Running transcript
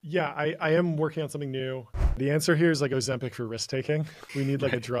Yeah, I am working on something new. The answer here is like Ozempic for risk taking. We need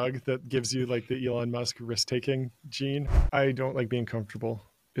like a Right. drug that gives you like the Elon Musk risk taking gene. I don't like being comfortable.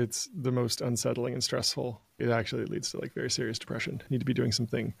 It's the most unsettling and stressful. It actually leads to like very serious depression. I need to be doing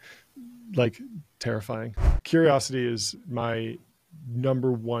something like terrifying. Curiosity is my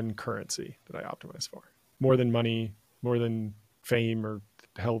number one currency that I optimize for. More than money, more than fame or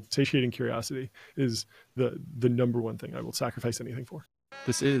health, satiating curiosity is the number one thing I will sacrifice anything for.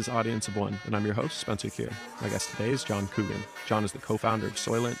 This is Audience of One, and I'm your host, Spencer Kier. My guest today is John Coogan. John is the co-founder of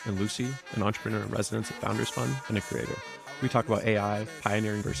Soylent and Lucy, an entrepreneur in residence at Founders Fund, and a creator. We talk about AI,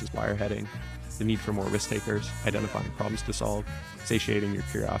 pioneering versus wireheading, the need for more risk takers, identifying problems to solve, satiating your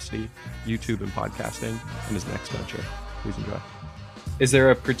curiosity, YouTube and podcasting, and his next venture. Please enjoy. Is there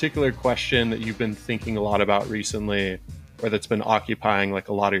a particular question that you've been thinking a lot about recently, or that's been occupying like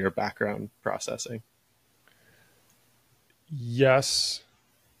a lot of your background processing? Yes.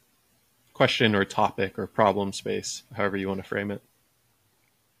 Question or topic or problem space, however you want to frame it.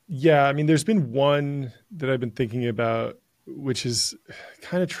 Yeah, I mean, there's been one that I've been thinking about, which is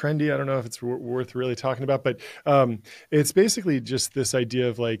kind of trendy. I don't know if it's worth really talking about, but it's basically just this idea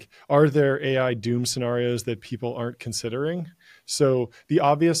of like, are there AI doom scenarios that people aren't considering? So the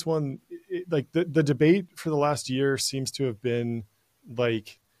obvious one, like the debate for the last year seems to have been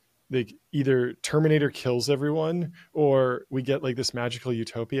like either Terminator kills everyone or we get like this magical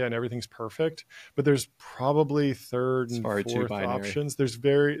utopia and everything's perfect. But there's probably third and fourth options. There's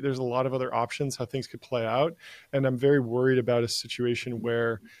a lot of other options how things could play out. And I'm very worried about a situation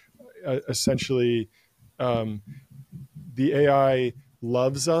where essentially the AI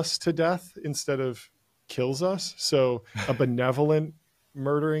loves us to death instead of kills us. So a benevolent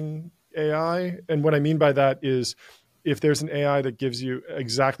murdering AI. And what I mean by that is if there's an AI that gives you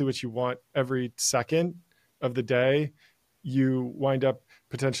exactly what you want every second of the day, you wind up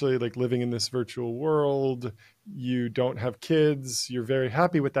potentially like living in this virtual world. You don't have kids. You're very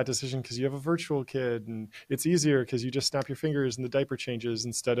happy with that decision because you have a virtual kid, and it's easier because you just snap your fingers and the diaper changes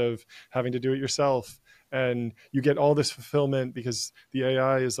instead of having to do it yourself. And you get all this fulfillment because the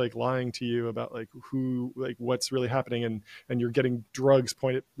AI is like lying to you about like what's really happening, and you're getting drugs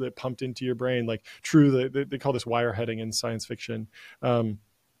pumped into your brain. Like true, they call this wireheading in science fiction.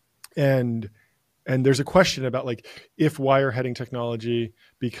 And there's a question about like if wireheading technology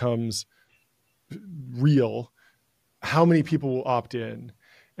becomes real, how many people will opt in?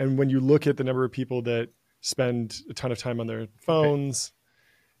 And when you look at the number of people that spend a ton of time on their phones,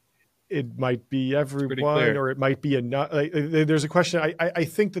 it might be everyone, or it might be enough. Like, there's a question. I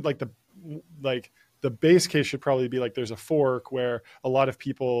think that the base case should probably be like there's a fork where a lot of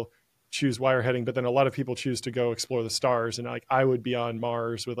people choose wireheading, but then a lot of people choose to go explore the stars. And like I would be on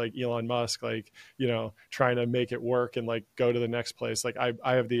Mars with like Elon Musk, like, you know, trying to make it work and like go to the next place. Like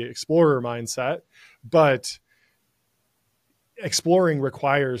I have the explorer mindset, but exploring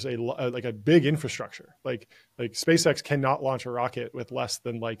requires a big infrastructure. Like SpaceX cannot launch a rocket with less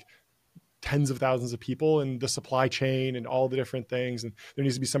than like tens of thousands of people and the supply chain and all the different things. And there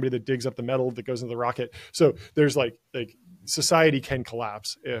needs to be somebody that digs up the metal that goes into the rocket. So there's like society can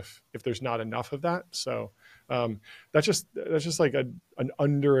collapse if there's not enough of that. So that's just like an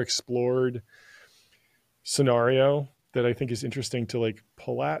underexplored scenario that I think is interesting to like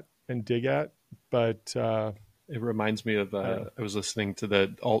pull at and dig at. But it reminds me of I was listening to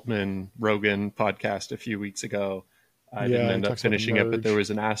the Altman Rogan podcast a few weeks ago. I didn't end up finishing it, but there was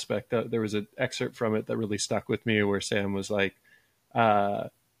an aspect, there was an excerpt from it that really stuck with me where Sam was like,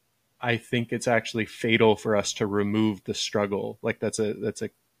 I think it's actually fatal for us to remove the struggle. Like that's a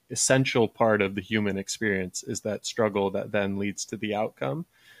essential part of the human experience, is that struggle that then leads to the outcome.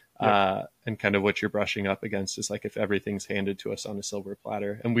 Yeah. And kind of what you're brushing up against is like if everything's handed to us on a silver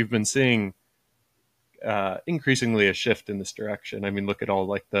platter. And we've been seeing increasingly a shift in this direction. I mean, look at all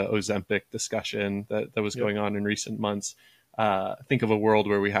like the Ozempic discussion that was going on in recent months. Think of a world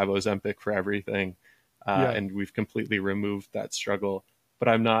where we have Ozempic for everything, and we've completely removed that struggle. But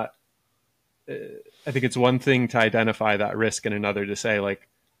I'm not, I think it's one thing to identify that risk and another to say like,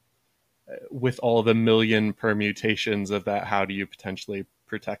 with all the million permutations of that, how do you potentially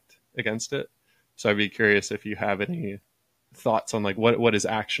protect against it? So I'd be curious if you have any thoughts on like what is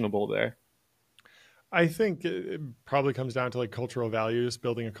actionable there. I think it probably comes down to like cultural values,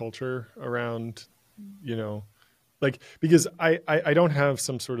 building a culture around, you know, like, because I don't have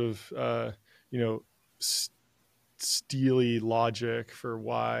some sort of, steely logic for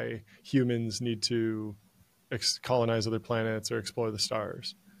why humans need to colonize other planets or explore the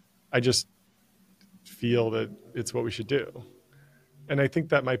stars. I just feel that it's what we should do. And I think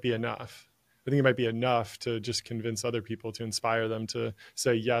that might be enough. I think it might be enough to just convince other people, to inspire them to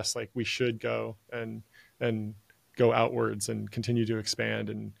say, yes, like we should go and go outwards and continue to expand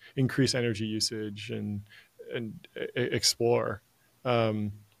and increase energy usage and explore.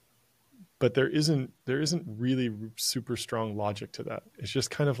 But there isn't really super strong logic to that. It's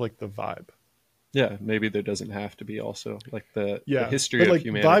just kind of like the vibe. Yeah, maybe there doesn't have to be also like the history but of like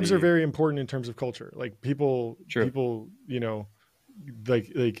humanity. Vibes are very important in terms of culture. Like people, you know,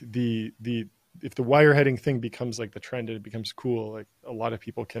 like the if the wireheading thing becomes like the trend and it becomes cool, like a lot of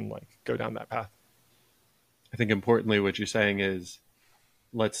people can like go down that path. I think importantly, what you're saying is,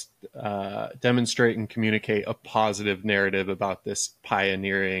 let's demonstrate and communicate a positive narrative about this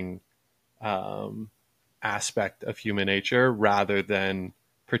pioneering aspect of human nature, rather than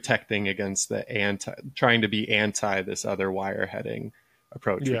protecting against trying to be anti this other wireheading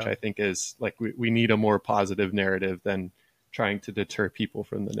approach, which I think is like, we need a more positive narrative than trying to deter people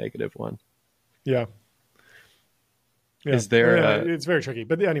from the negative one. Yeah. Is there it's very tricky,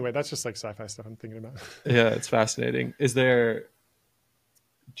 but anyway, that's just like sci-fi stuff I'm thinking about. Yeah, it's fascinating.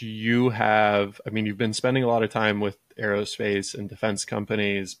 Do you have, I mean, you've been spending a lot of time with aerospace and defense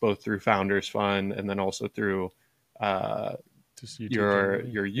companies, both through Founders Fund and then also through your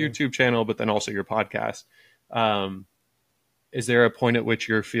YouTube channel, but then also your podcast. Is there a point at which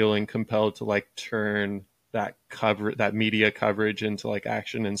you're feeling compelled to like turn that media coverage into like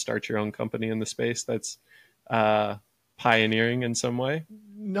action and start your own company in the space that's pioneering in some way?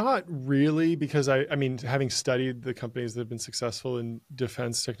 Not really, because I mean, having studied the companies that have been successful in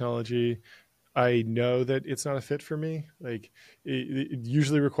defense technology, I know that it's not a fit for me. Like it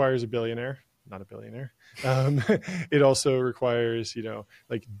usually requires a billionaire, not a billionaire. It also requires, you know,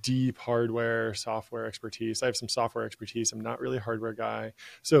 like deep hardware, software expertise. I have some software expertise. I'm not really a hardware guy.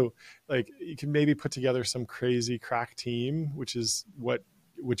 So like you can maybe put together some crazy crack team, which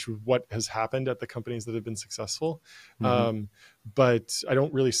what has happened at the companies that have been successful. Mm-hmm. But I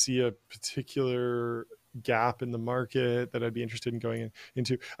don't really see a particular gap in the market that I'd be interested in going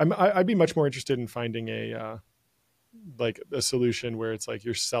into. I'd be much more interested in finding a solution where it's like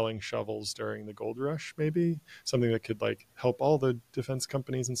you're selling shovels during the gold rush, maybe something that could like help all the defense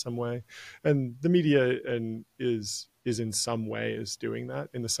companies in some way. And the media is in some way is doing that,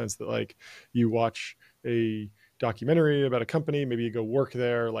 in the sense that like you watch a documentary about a company, maybe you go work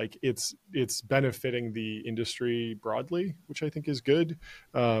there, like it's benefiting the industry broadly, which I think is good.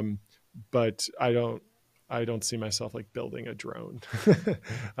 But I don't see myself like building a drone.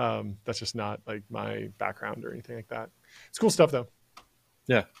 That's just not like my background or anything like that. It's cool stuff though.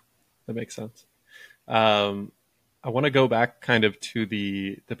 Yeah, that makes sense. I want to go back kind of to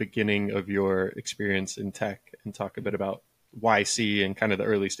the beginning of your experience in tech and talk a bit about YC and kind of the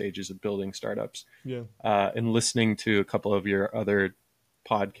early stages of building startups. Yeah. And listening to a couple of your other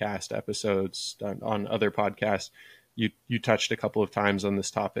podcast episodes on other podcasts, you touched a couple of times on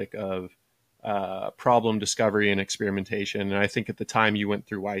this topic of problem discovery and experimentation. And I think at the time you went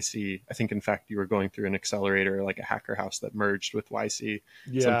through YC, I think in fact you were going through an accelerator, like a hacker house that merged with YC,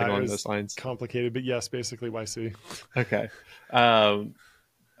 something along those lines. Complicated, but yes, basically YC. Okay.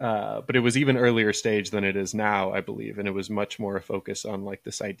 But it was even earlier stage than it is now, I believe. And it was much more a focus on like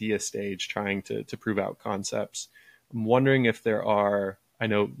this idea stage, trying to prove out concepts. I'm wondering if there are, I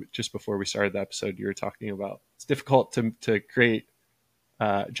know just before we started the episode, you were talking about, it's difficult to create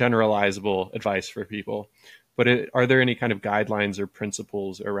generalizable advice for people, but are there any kind of guidelines or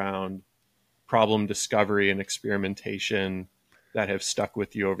principles around problem discovery and experimentation that have stuck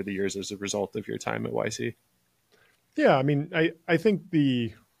with you over the years as a result of your time at YC? Yeah, I mean, I think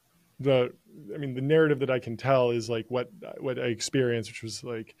the narrative that I can tell is like what I experienced, which was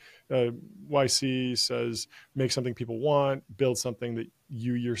like YC says, make something people want, build something that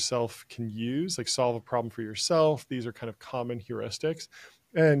you yourself can use, like solve a problem for yourself. These are kind of common heuristics.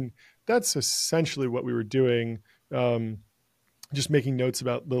 And that's essentially what we were doing, just making notes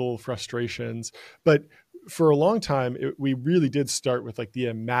about little frustrations. But for a long time, we really did start with like the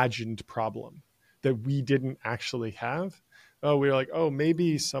imagined problem that we didn't actually have. We were like, oh,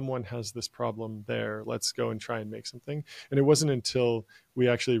 maybe someone has this problem there. Let's go and try and make something. And it wasn't until we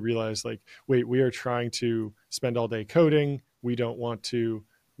actually realized like, wait, we are trying to spend all day coding. We don't want to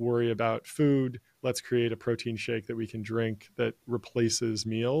worry about food. Let's create a protein shake that we can drink that replaces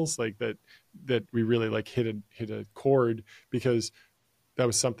meals, like that we really like hit a chord, because that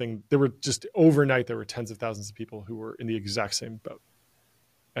was something, there were just overnight, there were tens of thousands of people who were in the exact same boat.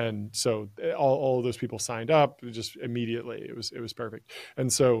 And so all of those people signed up just immediately. It was perfect.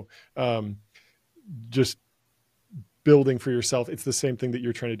 And so just building for yourself, it's the same thing that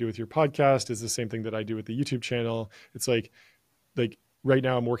you're trying to do with your podcast. It's the same thing that I do with the YouTube channel. It's like right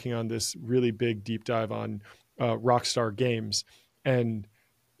now I'm working on this really big deep dive on Rockstar Games. And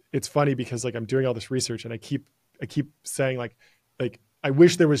it's funny because like I'm doing all this research and I keep saying like I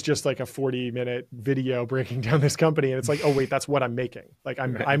wish there was just like a 40-minute video breaking down this company. And it's like, oh wait, that's what I'm making. Like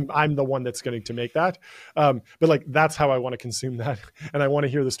I'm the one that's going to make that. But like, that's how I want to consume that. And I want to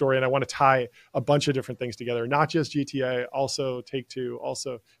hear the story, and I want to tie a bunch of different things together, not just GTA, also Take-Two,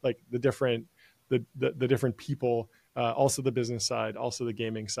 also like the different people, also the business side, also the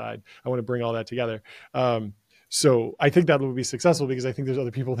gaming side. I want to bring all that together. So I think that will be successful because I think there's other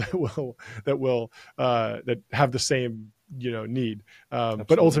people that have the same need.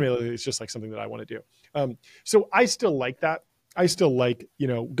 But ultimately, it's just like something that I want to do. So I still like that. I still like,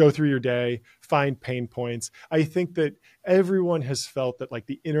 go through your day, find pain points. I think that everyone has felt that like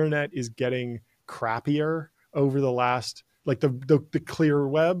the internet is getting crappier over the last, like the clear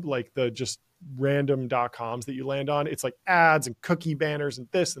web, like the just random.coms that you land on. It's like ads and cookie banners and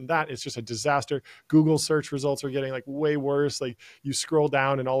this and that. It's just a disaster. Google search results are getting like way worse. Like you scroll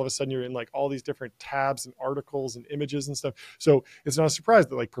down and all of a sudden you're in like all these different tabs and articles and images and stuff. So it's not a surprise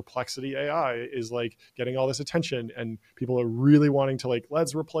that like Perplexity AI is like getting all this attention, and people are really wanting to like,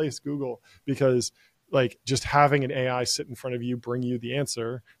 let's replace Google, because like just having an AI sit in front of you, bring you the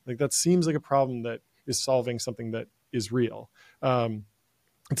answer, like that seems like a problem that is solving something that is real.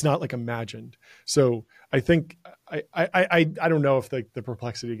 It's not like imagined. So I think I don't know if the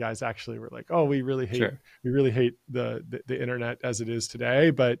Perplexity guys actually were like, oh, we really hate the internet as it is today,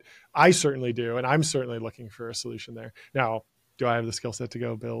 but I certainly do, and I'm certainly looking for a solution there. Now, do I have the skill set to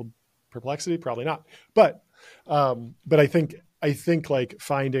go build Perplexity? Probably not. But I think like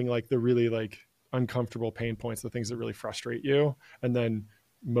finding like the really like uncomfortable pain points, the things that really frustrate you, and then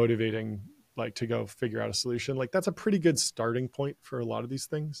motivating like to go figure out a solution, like that's a pretty good starting point for a lot of these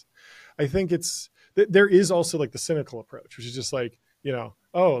things. I think there is also like the cynical approach, which is just like,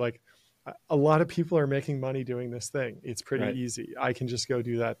 oh, like a lot of people are making money doing this thing. It's pretty easy. I can just go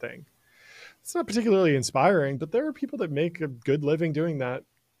do that thing. It's not particularly inspiring, but there are people that make a good living doing that.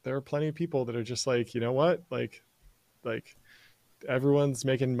 There are plenty of people that are just like, you know what, like everyone's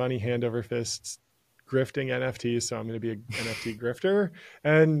making money hand over fists, grifting NFTs. So I'm going to be an NFT grifter,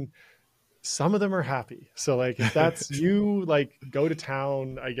 and some of them are happy. So like, if that's you, like go to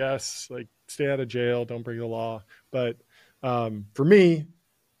town, I guess, like stay out of jail, don't break the law. But for me,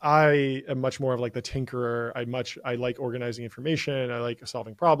 I am much more of like the tinkerer. I like organizing information. I like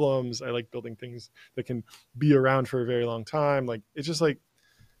solving problems. I like building things that can be around for a very long time. Like, it's just like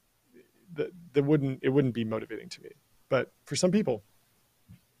it wouldn't be motivating to me. But for some people,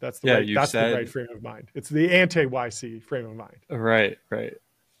 that's the right frame of mind. It's the anti-YC frame of mind. Right.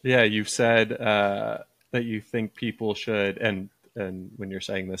 Yeah, you've said that you think people should, and when you're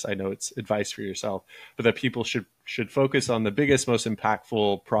saying this, I know it's advice for yourself, but that people should focus on the biggest, most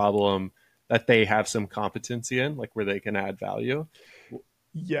impactful problem that they have some competency in, like where they can add value.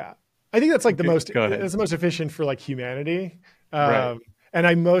 Yeah, I think that's like it's the most efficient for like humanity. Right. And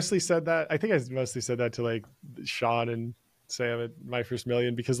I mostly said that. I think I mostly said that to like Sean and Sam at My First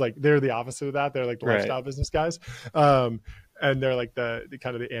Million, because like they're the opposite of that. They're like the lifestyle business guys. And they're like the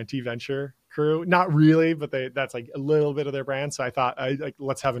kind of the anti-venture crew. Not really, but that's like a little bit of their brand. So I thought,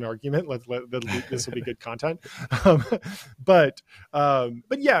 let's have an argument. This will be good content. But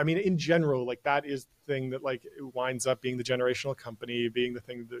yeah, I mean, in general, like that is the thing that like winds up being the generational company, being the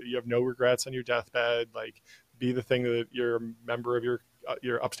thing that you have no regrets on your deathbed, like be the thing that you're a member of your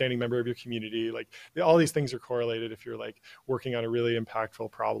upstanding member of your community. Like all these things are correlated if you're like working on a really impactful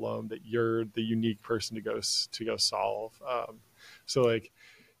problem that you're the unique person to go solve. So like,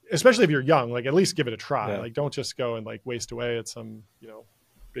 especially if you're young, like at least give it a try. Like don't just go and like waste away at some,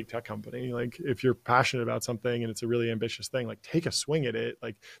 big tech company. Like if you're passionate about something and it's a really ambitious thing, like take a swing at it.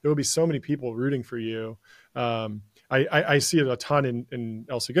 Like there will be so many people rooting for you. I see it a ton in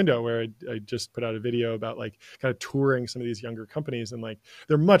El Segundo, where I just put out a video about like kind of touring some of these younger companies, and like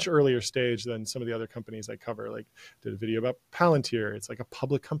they're much earlier stage than some of the other companies I cover. Like did a video about Palantir. It's like a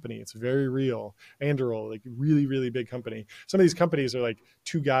public company. It's very real. Anduril, like really, really big company. Some of these companies are like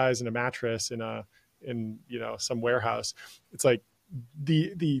two guys in a mattress in some warehouse. It's like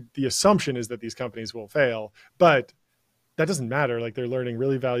the assumption is that these companies will fail, but that doesn't matter. Like they're learning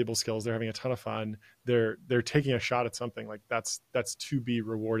really valuable skills. They're having a ton of fun. They're taking a shot at something. Like that's to be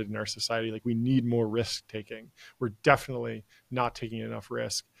rewarded in our society. Like we need more risk taking. We're definitely not taking enough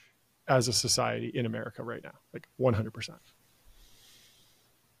risk as a society in America right now. Like 100%.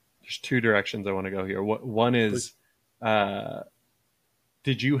 There's two directions I want to go here. One is,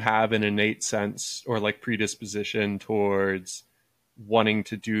 did you have an innate sense or like predisposition towards wanting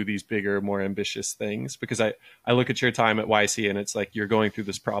to do these bigger, more ambitious things? Because I look at your time at YC and it's like you're going through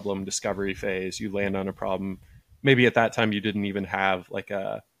this problem discovery phase, you land on a problem. Maybe at that time you didn't even have like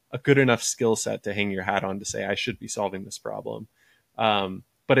a good enough skill set to hang your hat on to say, I should be solving this problem.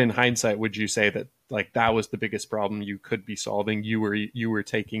 But in hindsight, would you say that like that was the biggest problem you could be solving? You were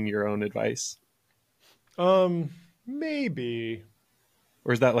taking your own advice? Maybe.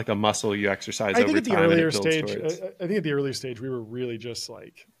 Or is that like a muscle you exercise I over think at the time? earlier stage, I think at the early stage, we were really just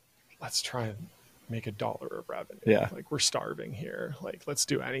like, let's try and make $1 of revenue. Yeah. Like we're starving here. Like, let's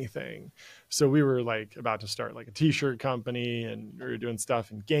do anything. So we were like about to start like a t-shirt company, and we were doing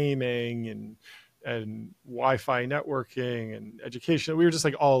stuff in gaming and Wi-Fi networking and education. We were just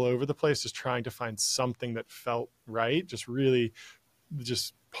like all over the place, just trying to find something that felt right. Just really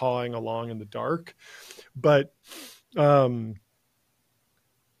just pawing along in the dark. But,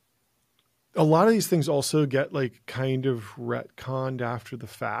 a lot of these things also get like kind of retconned after the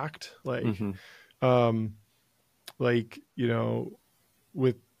fact. Like, like, you know,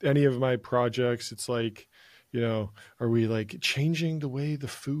 with any of my projects, it's like, you know, are we like changing the way the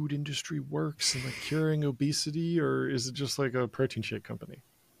food industry works and like curing obesity, or is it just like a protein shake company?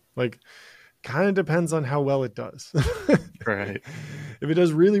 Like, kind of depends on how well it does. Right. If it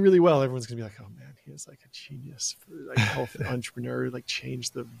does really, really well, everyone's gonna be like, oh man, he is like a genius for like health entrepreneur, like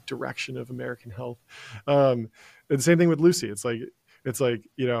changed the direction of American health. And the same thing with Lucy. It's like,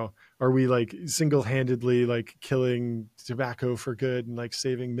 you know, are we like single-handedly like killing tobacco for good and like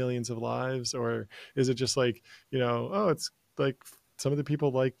saving millions of lives? Or is it just like, you know, oh, it's like some of the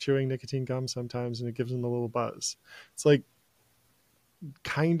people like chewing nicotine gum sometimes and it gives them a little buzz. It's like,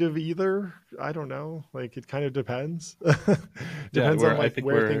 kind of either. I don't know. Like it kind of depends. Depends on like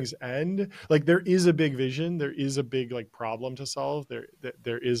where things end. Like there is a big vision. There is a big like problem to solve.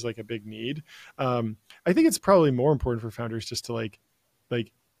 There is like a big need. I think it's probably more important for founders just to like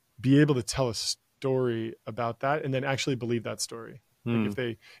be able to tell a story about that and then actually believe that story.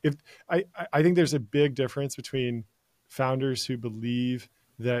 Like I think there's a big difference between founders who believe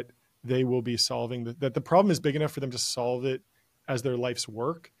that they will be solving that the problem is big enough for them to solve it as their life's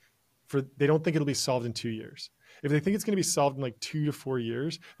work. They don't think it'll be solved in 2 years. If they think it's going to be solved in like 2 to 4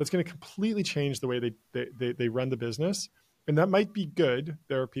 years, that's going to completely change the way they run the business. And that might be good.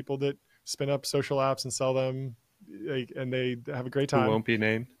 There are people that spin up social apps and sell them, like, and they have a great time. Who won't be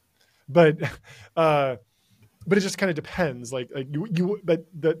named. But it just kind of depends. But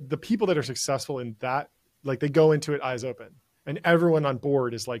the people that are successful in that, like they go into it eyes open, and everyone on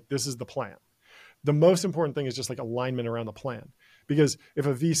board is like, this is the plan. The most important thing is just like alignment around the plan. Because if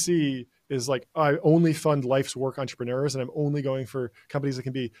a VC is like, I only fund life's work entrepreneurs and I'm only going for companies that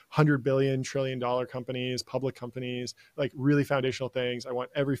can be 100 billion, $1 trillion companies, public companies, like really foundational things. I want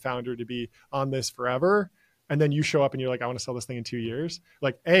every founder to be on this forever. And then you show up and you're like, I want to sell this thing in 2 years.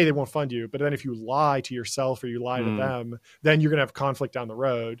 Like, A, they won't fund you. But then if you lie to yourself or you lie to them, then you're going to have conflict down the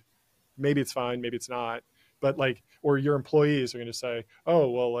road. Maybe it's fine, maybe it's not. But like, or your employees are going to say,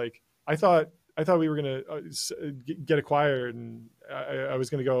 oh, well, like, I thought we were going to get acquired and I was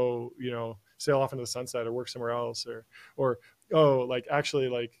going to go, you know, sail off into the sunset or work somewhere else or, oh, like actually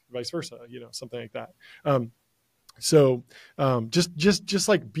like vice versa, you know, something like that. So just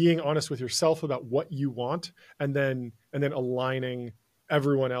like being honest with yourself about what you want and then aligning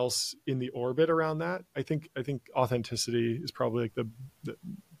everyone else in the orbit around that. I think authenticity is probably like the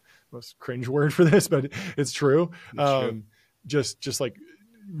most cringe word for this, but it's true. Just like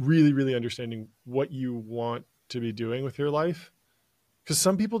really, really understanding what you want to be doing with your life. Because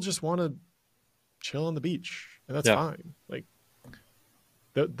some people just want to chill on the beach and that's fine. Like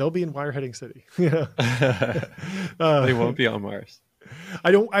they'll be in Wireheading City. You know? They won't be on Mars.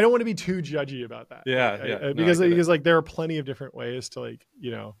 I don't want to be too judgy about that. Because like there are plenty of different ways to like,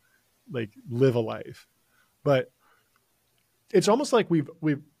 you know, like live a life, but it's almost like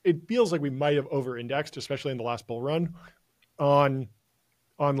it feels like we might have over-indexed, especially in the last bull run, on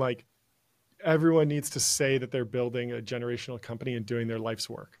like everyone needs to say that they're building a generational company and doing their life's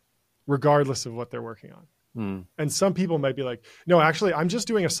work, regardless of what they're working on. And some people might be like, no, actually, I'm just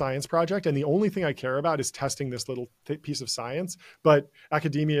doing a science project. And the only thing I care about is testing this little piece of science, but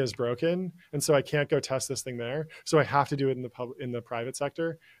academia is broken. And so I can't go test this thing there. So I have to do it in the private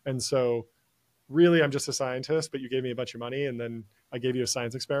sector. And so really, I'm just a scientist, but you gave me a bunch of money and then I gave you a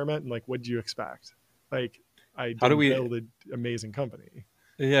science experiment. And like, what did you expect? Like, I didn't build an amazing company.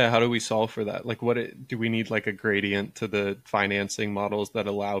 Yeah. How do we solve for that? Like do we need like a gradient to the financing models that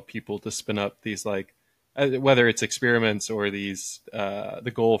allow people to spin up these, like, whether it's experiments or these,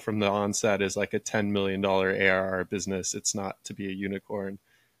 the goal from the onset is like a $10 million ARR business. It's not to be a unicorn.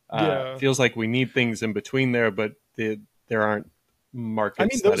 Feels like we need things in between there, but there aren't I mean,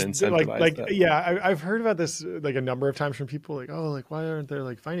 markets that those incentivize that. yeah, I've heard about this like a number of times from people like, oh, like why aren't there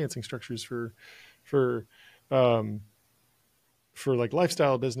like financing structures for um for like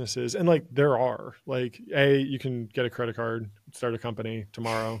lifestyle businesses? And like there are like you can get a credit card, start a company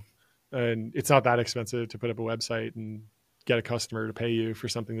tomorrow, and it's not that expensive to put up a website and get a customer to pay you for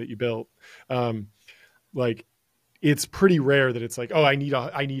something that you built. Um, like it's pretty rare that it's like, oh, I need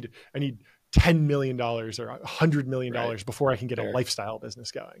 $10 million or $100 million before I can get a lifestyle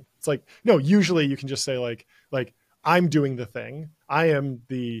business going. It's like, no, usually you can just say like I'm doing the thing. I am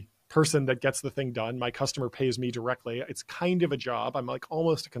the person that gets the thing done. My customer pays me directly. It's kind of a job. I'm like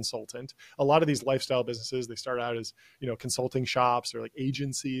almost a consultant. A lot of these lifestyle businesses, they start out as, consulting shops or like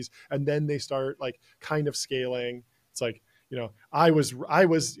agencies, and then they start like kind of scaling. It's like, I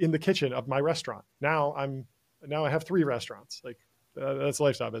was in the kitchen of my restaurant. Now I have 3 restaurants. Like that's a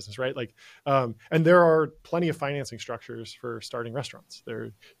lifestyle business, right? Like, and there are plenty of financing structures for starting restaurants.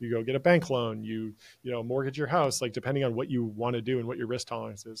 There, you go get a bank loan, you mortgage your house, like depending on what you want to do and what your risk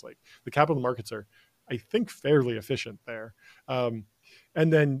tolerance is. Like the capital markets are, I think, fairly efficient there. And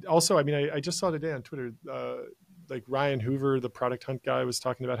then also, I mean, I just saw today on Twitter, like Ryan Hoover, the Product Hunt guy, was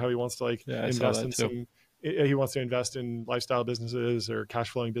talking about how he wants to invest in some. He wants to invest in lifestyle businesses or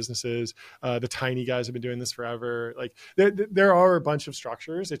cash flowing businesses. The tiny guys have been doing this forever. Like there are a bunch of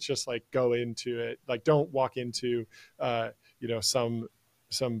structures. It's just like go into it. Like don't walk into,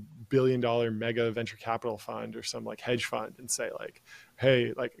 some billion-dollar mega venture capital fund or some like hedge fund and say like,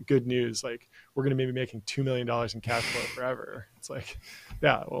 hey, like good news, like we're going to maybe making $2 million in cash flow forever. It's like,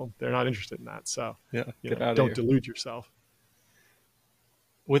 yeah, well, they're not interested in that. So don't delude yourself.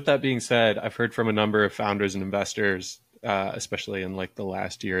 With that being said, I've heard from a number of founders and investors, especially in like the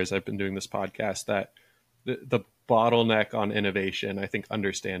last year as I've been doing this podcast, that the bottleneck on innovation, I think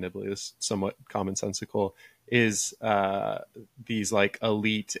understandably is somewhat commonsensical, is these like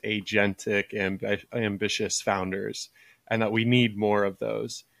elite, agentic, ambitious founders, and that we need more of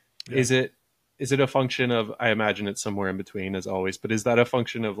those. Yeah. Is it a function of, I imagine it's somewhere in between as always, but is that a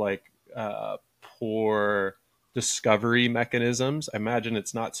function of like poor discovery mechanisms? I imagine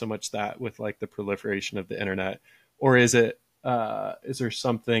it's not so much that with like the proliferation of the internet, or is there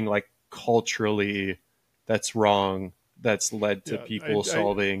something like culturally that's wrong that's led to people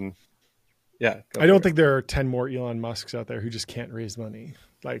solving? I don't think there are 10 more Elon Musks out there who just can't raise money.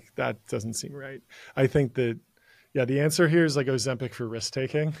 Like that doesn't seem right. I think that, the answer here is like Ozempic for risk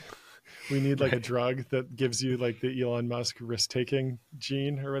taking. We need like a drug that gives you like the Elon Musk risk taking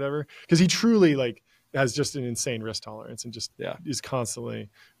gene or whatever. Cause he truly like has just an insane risk tolerance and just is constantly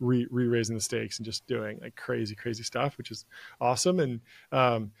re-raising the stakes and just doing like crazy stuff, which is awesome. And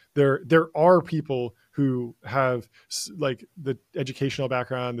there are people who have like the educational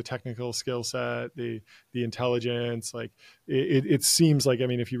background, the technical skill set, the intelligence. Like it seems like, I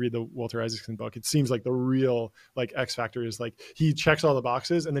mean, if you read the Walter Isaacson book, it seems like the real like X factor is like he checks all the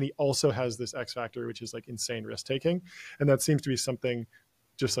boxes, and then he also has this X factor, which is like insane risk taking, and that seems to be something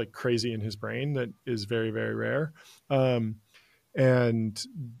just like crazy in his brain that is very, very rare. And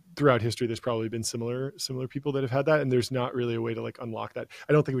throughout history, there's probably been similar people that have had that, and there's not really a way to like unlock that.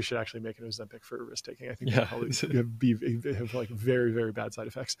 I don't think we should actually make an Ozempic for risk taking. I think probably have like very, very bad side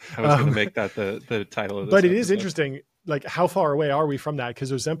effects. I was going to make that the title of this. But it is interesting, like how far away are we from that?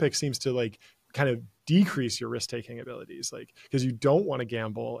 Because Ozempic seems to like kind of decrease your risk taking abilities, like because you don't want to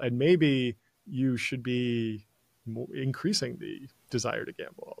gamble, and maybe you should be increasing the desire to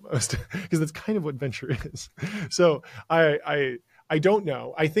gamble almost, because that's kind of what venture is. So I don't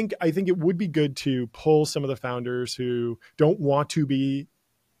know. I think it would be good to pull some of the founders who don't want to be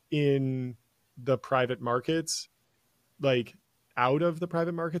in the private markets, like out of the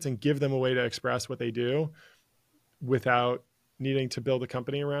private markets, and give them a way to express what they do without needing to build a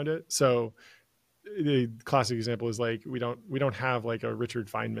company around it. So the classic example is like we don't have like a Richard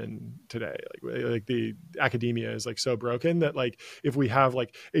Feynman today. Like the academia is like so broken that like if we have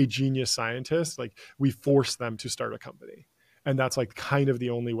like a genius scientist, like we force them to start a company, and that's like kind of the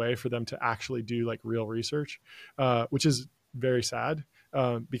only way for them to actually do like real research, which is very sad,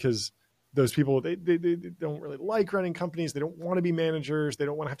 because those people, they don't really like running companies. They don't want to be managers. They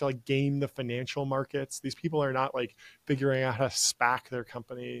don't want to have to like game the financial markets. These people are not like figuring out how to SPAC their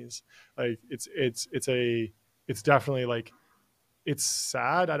companies. Like it's definitely like, it's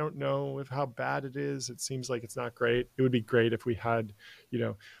sad. I don't know how bad it is. It seems like it's not great. It would be great if we had,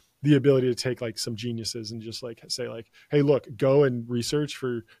 the ability to take like some geniuses and just like say like, hey, look, go and research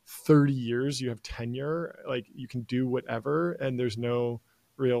for 30 years. You have tenure, like you can do whatever, and there's no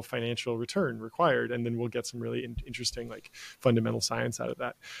real financial return required, and then we'll get some really interesting like fundamental science out of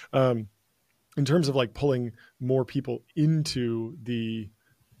that. in terms of like pulling more people into the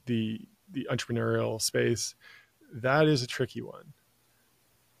entrepreneurial space, that is a tricky one.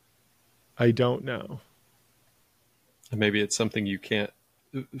 I don't know. And maybe it's something you can't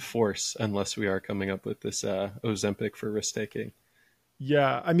force unless we are coming up with this Ozempic for risk taking.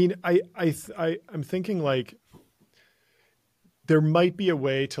 Yeah, I mean, I'm thinking like there might be a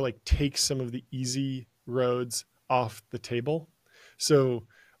way to like take some of the easy roads off the table. So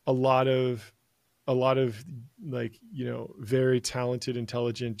a lot of like, you know, very talented,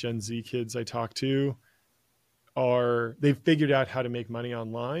 intelligent Gen Z kids I talk to they've figured out how to make money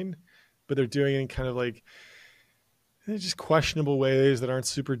online, but they're doing it in kind of like they're just questionable ways that aren't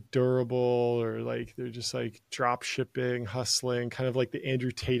super durable, or like they're just like drop shipping, hustling, kind of like the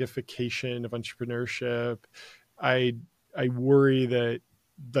Andrew Tate-ification of entrepreneurship. I worry that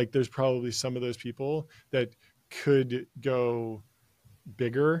like there's probably some of those people that could go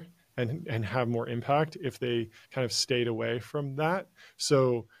bigger and have more impact if they kind of stayed away from that.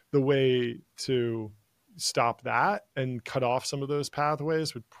 So the way to stop that and cut off some of those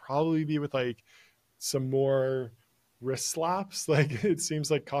pathways would probably be with like some more wrist slaps. Like it seems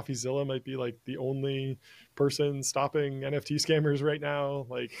like CoffeeZilla might be like the only person stopping NFT scammers right now.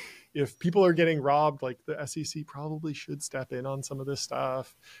 Like if people are getting robbed, like the SEC probably should step in on some of this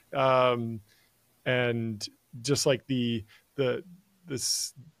stuff. And just like the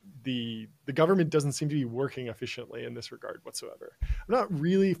government doesn't seem to be working efficiently in this regard whatsoever. I'm not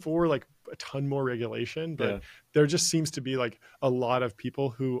really for like a ton more regulation, but there just seems to be like a lot of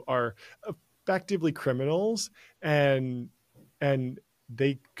people who are effectively criminals, and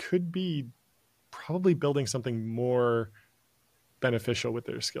they could be probably building something more beneficial with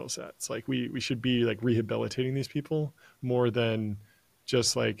their skill sets. Like we should be like rehabilitating these people more than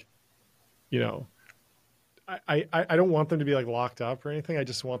just like, you know, I don't want them to be like locked up or anything. I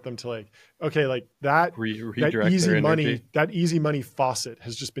just want them to like, okay, like that easy money faucet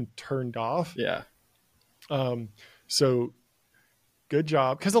has just been turned off. Yeah. So good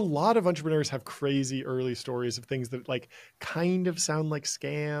job. Because a lot of entrepreneurs have crazy early stories of things that like kind of sound like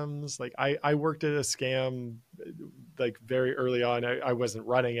scams. Like I worked at a scam like very early on. I wasn't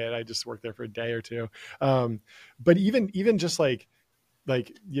running it. I just worked there for a day or two. But even just like,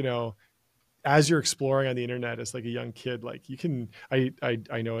 you know, as you're exploring on the internet as like a young kid, like you can, I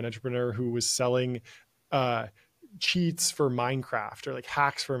know an entrepreneur who was selling cheats for Minecraft or like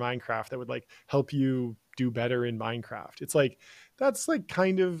hacks for Minecraft that would like help you do better in Minecraft. It's like, that's like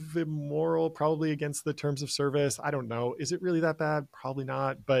kind of immoral, probably against the terms of service. I don't know. Is it really that bad? Probably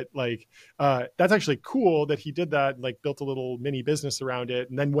not. But like, that's actually cool that he did that and like built a little mini business around it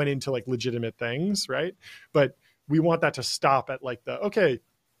and then went into like legitimate things. Right. But we want that to stop at like okay,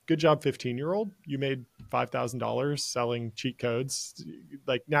 good job, 15-year-old. You made $5,000 selling cheat codes.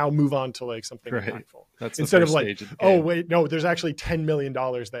 Like now move on to like something impactful. That's instead of like, oh wait, no, there's actually $10 million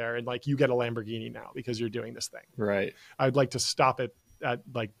there. And like, you get a Lamborghini now because you're doing this thing. Right. I'd like to stop it at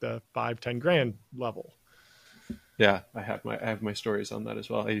like the 5-10 grand level. Yeah. I have my stories on that as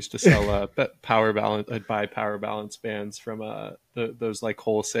well. I used to sell power balance. I'd buy power balance bands from those like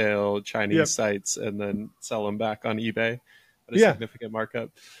wholesale Chinese sites and then sell them back on eBay. A significant markup.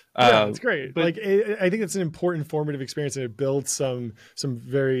 Yeah, it's great. But, like, I think it's an important formative experience, and it builds some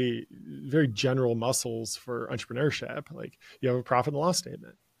very, very general muscles for entrepreneurship. Like you have a profit and loss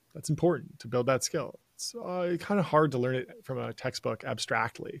statement. That's important to build that skill. It's kind of hard to learn it from a textbook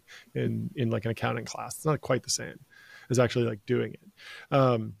abstractly in like an accounting class. It's not quite the same as actually like doing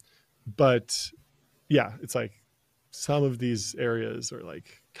it. But yeah, it's like some of these areas are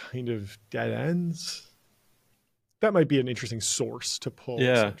like kind of dead ends. That might be an interesting source to pull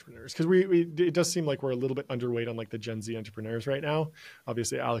entrepreneurs, because it does seem like we're a little bit underweight on like the Gen Z entrepreneurs right now.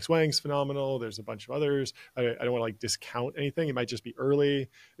 Obviously, Alex Wang's phenomenal. There's a bunch of others. I don't want to like discount anything. It might just be early.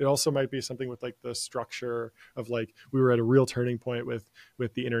 It also might be something with like the structure of like we were at a real turning point with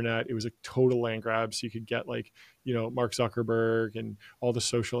the internet. It was a total land grab. So you could get like, you know, Mark Zuckerberg and all the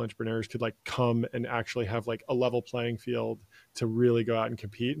social entrepreneurs could like come and actually have like a level playing field to really go out and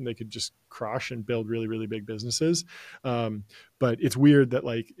compete, and they could just crush and build really, really big businesses. But it's weird that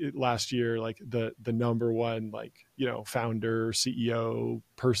like last year, like the number one, like, you know, founder, CEO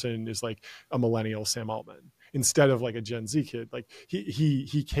person is like a millennial Sam Altman instead of like a Gen Z kid. Like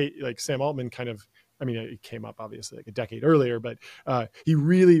he like Sam Altman kind of, I mean, it came up obviously like a decade earlier, but he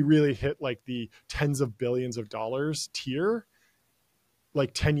really, really hit like the tens of billions of dollars tier,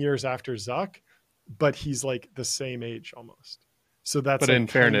 like 10 years after Zuck, but he's like the same age almost. So that's, but like in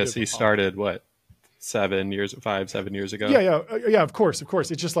fairness, he started what, 7 years ago? Yeah. Of course.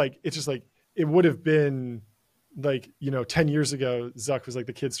 It's just like, it would have been like, 10 years ago, Zuck was like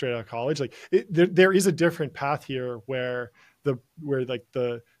the kid straight out of college. Like there is a different path here where like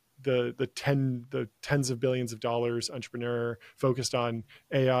the tens of billions of dollars entrepreneur focused on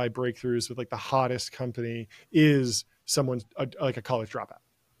AI breakthroughs with like the hottest company is someone like a college dropout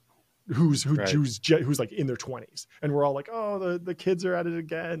who's like in their 20s, and we're all like, oh, the kids are at it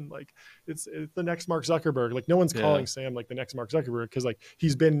again, like it's the next Mark Zuckerberg. Like no one's calling Sam like the next Mark Zuckerberg, because like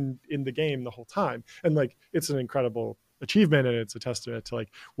he's been in the game the whole time, and like it's an incredible achievement, and it's a testament to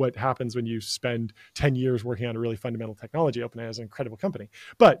like what happens when you spend 10 years working on a really fundamental technology. OpenAI is an incredible company,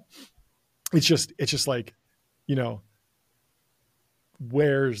 but it's just like,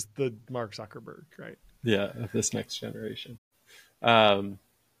 where's the Mark Zuckerberg, right? Yeah, of this next generation.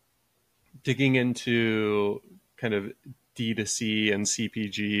 Digging into kind of D2C and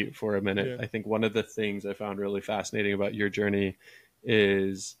CPG for a minute, I think one of the things I found really fascinating about your journey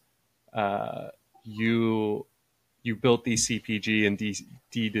is you built these CPG and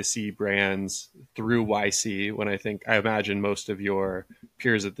D2C brands through YC, when I imagine most of your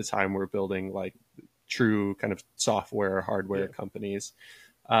peers at the time were building like true kind of software, hardware companies.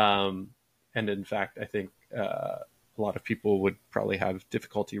 And in fact, I think a lot of people would probably have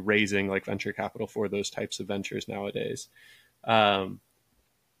difficulty raising like venture capital for those types of ventures nowadays.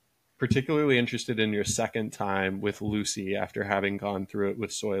 Particularly interested in your second time with Lucy after having gone through it with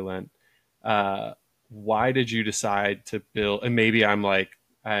Soylent. Why did you decide to build, and maybe I'm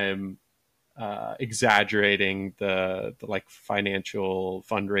exaggerating the like financial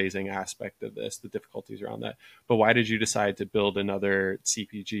fundraising aspect of this, the difficulties around that, but why did you decide to build another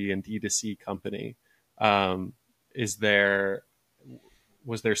CPG and D2C company?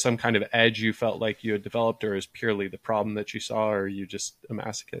 Was there some kind of edge you felt like you had developed, or is purely the problem that you saw, or are you just a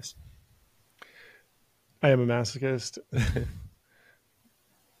masochist? I am a masochist.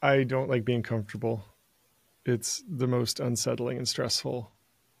 I don't like being comfortable. It's the most unsettling and stressful.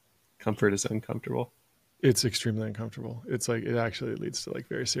 Comfort is uncomfortable. It's extremely uncomfortable. It's like, it actually leads to like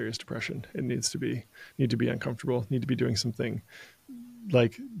very serious depression. It need to be uncomfortable, need to be doing something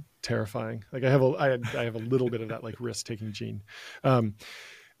like terrifying. Like I have a little bit of that like risk taking gene.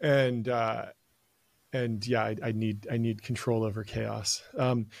 And yeah, I need control over chaos.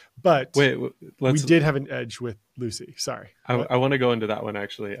 But we did have an edge with Lucy. Sorry. I want to go into that one.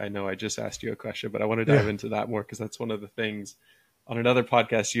 Actually, I know I just asked you a question, but I want to dive into that more, because that's one of the things on another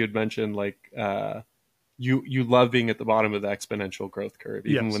podcast you had mentioned, like, you love being at the bottom of the exponential growth curve,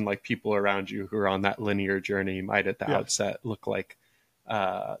 even when like people around you who are on that linear journey might at the outset look like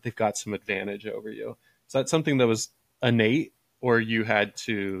they've got some advantage over you. Is that something that was innate, or you had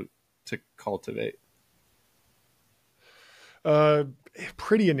to cultivate?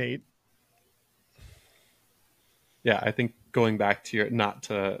 Pretty innate. Yeah, I think going back to your not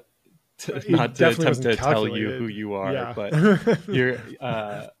to attempt to tell you who you are, but you're.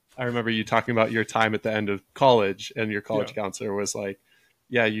 I remember you talking about your time at the end of college, and your college counselor was like,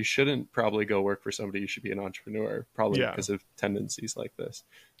 "Yeah, you shouldn't probably go work for somebody. You should be an entrepreneur, probably because of tendencies like this."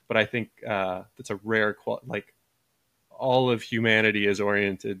 But I think that's a rare like. All of humanity is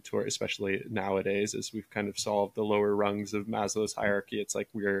oriented toward, especially nowadays, as we've kind of solved the lower rungs of Maslow's hierarchy. It's like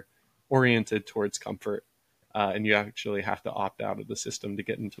we're oriented towards comfort, and you actually have to opt out of the system to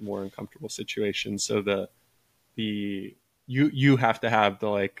get into more uncomfortable situations. So you have to have the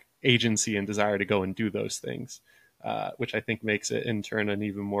like agency and desire to go and do those things, which I think makes it in turn an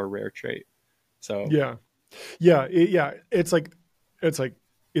even more rare trait. So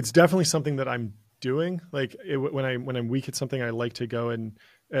it's definitely something that I'm doing. Like when I'm weak at something, I like to go and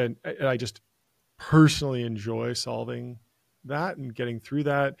I just personally enjoy solving that and getting through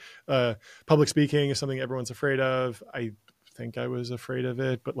that. Public speaking is something everyone's afraid of. I think I was afraid of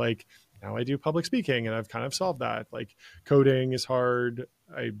it, but like now I do public speaking and I've kind of solved that. Like coding is hard.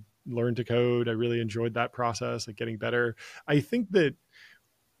 I learned to code. I really enjoyed that process, like getting better. I think that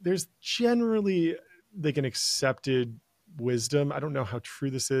there's generally like an accepted wisdom. I don't know how true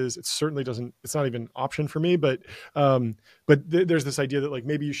this is. It certainly doesn't, it's not even an option for me, but there's this idea that like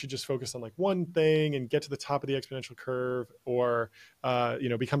maybe you should just focus on like one thing and get to the top of the exponential curve, or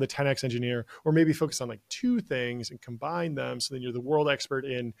become the 10x engineer, or maybe focus on like two things and combine them, so then you're the world expert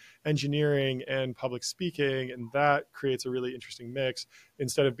in engineering and public speaking, and that creates a really interesting mix,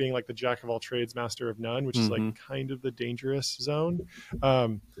 instead of being like the jack of all trades, master of none, which is like kind of the dangerous zone. I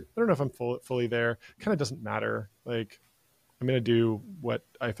don't know if I'm fully there. It kind of doesn't matter. Like I'm going to do what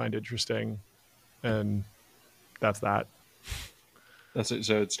I find interesting, and that's that. That's it.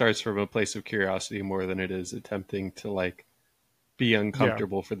 So it starts from a place of curiosity more than it is attempting to like be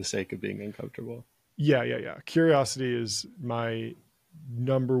uncomfortable for the sake of being uncomfortable. Yeah. Curiosity is my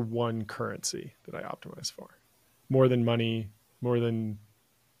number one currency that I optimize for. more than money, more than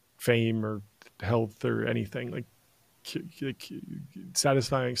fame or health or anything. Like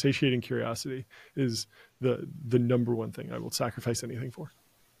satisfying, satiating curiosity is the number one thing I will sacrifice anything for.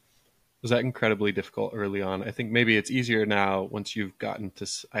 Was that incredibly difficult early on? I think maybe it's easier now once you've gotten to,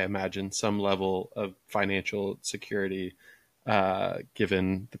 I imagine, some level of financial security,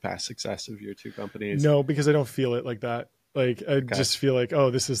 given the past success of your two companies. No, because I don't feel it like that. Like I just feel like,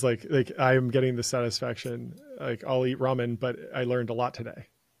 oh, this is like I am getting the satisfaction. Like I'll eat ramen, but I learned a lot today,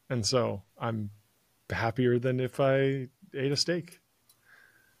 and so I'm happier than if I ate a steak.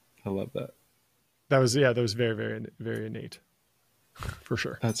 I love that. That was very, very, very innate, for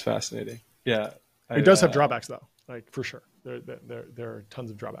sure. That's fascinating. Yeah, it does have drawbacks though. Like for sure, there are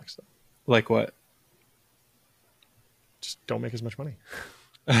tons of drawbacks though. Like what? Just don't make as much money.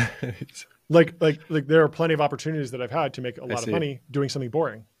 like there are plenty of opportunities that I've had to make a lot of money doing something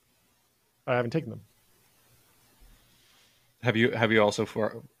boring. I haven't taken them. Have you also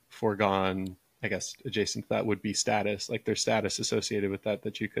foregone, I guess adjacent to that would be status, like there's status associated with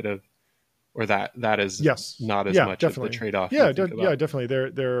that you could have, or that is not as much definitely. of the trade-off. Yeah, definitely.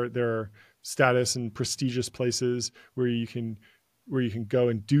 There are status and prestigious places where you can go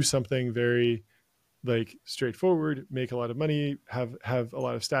and do something very like straightforward, make a lot of money, have a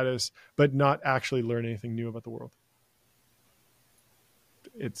lot of status, but not actually learn anything new about the world.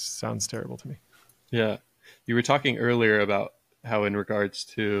 It sounds terrible to me. Yeah. You were talking earlier about how in regards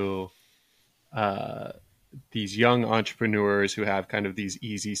to these young entrepreneurs who have kind of these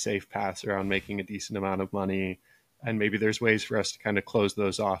easy, safe paths around making a decent amount of money, and maybe there's ways for us to kind of close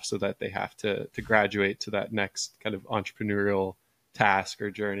those off so that they have to graduate to that next kind of entrepreneurial task or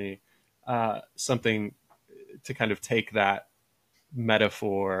journey. Something to kind of take that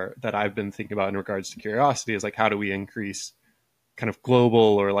metaphor that I've been thinking about in regards to curiosity is like, how do we increase kind of global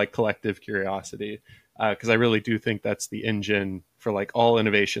or like collective curiosity? Because I really do think that's the engine for like all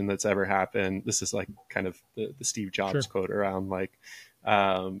innovation that's ever happened. This is like kind of the Steve Jobs quote around like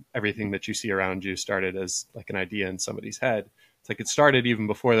everything that you see around you started as like an idea in somebody's head. It's like it started even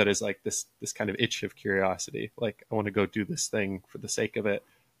before that as like this kind of itch of curiosity. Like I want to go do this thing for the sake of it.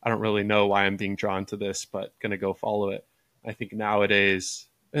 I don't really know why I'm being drawn to this, but going to go follow it. I think nowadays,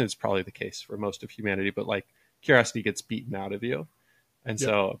 and it's probably the case for most of humanity, but like curiosity gets beaten out of you. And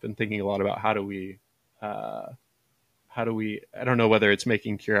so I've been thinking a lot about how do we, I don't know whether it's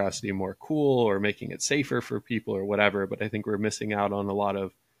making curiosity more cool or making it safer for people or whatever, but I think we're missing out on a lot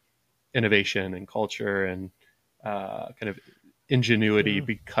of innovation and culture and kind of ingenuity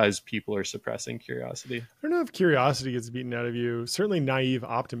because people are suppressing curiosity. I don't know if curiosity gets beaten out of you. Certainly naive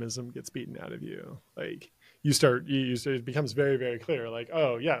optimism gets beaten out of you. Like it becomes very, very clear. Like,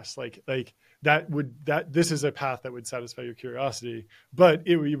 oh yes, like this is a path that would satisfy your curiosity, but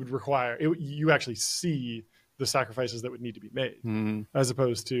it would require you actually see the sacrifices that would need to be made, as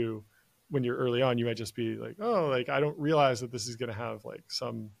opposed to when you're early on, you might just be like, oh, like I don't realize that this is going to have like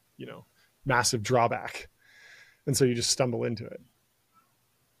some, massive drawback. And so you just stumble into it.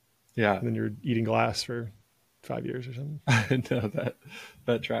 Yeah. And then you're eating glass for 5 years or something. No,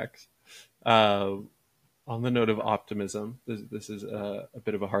 that tracks. On the note of optimism, this is a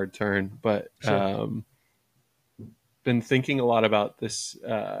bit of a hard turn, but been thinking a lot about this,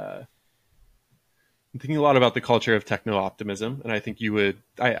 thinking a lot about the culture of techno-optimism. And I think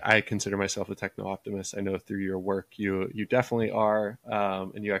I consider myself a techno-optimist. I know through your work, you definitely are.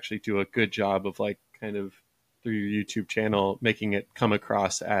 And you actually do a good job of like kind of through your YouTube channel, making it come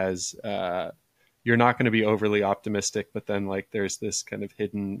across as you're not going to be overly optimistic, but then like there's this kind of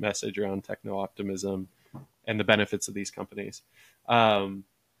hidden message around techno-optimism and the benefits of these companies.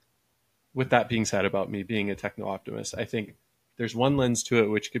 With that being said about me being a techno-optimist, I think there's one lens to it,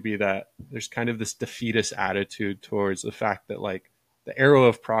 which could be that there's kind of this defeatist attitude towards the fact that like the arrow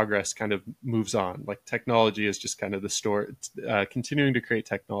of progress kind of moves on. Like technology is just kind of the story, continuing to create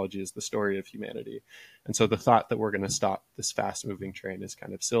technology is the story of humanity. And so the thought that we're going to stop this fast moving train is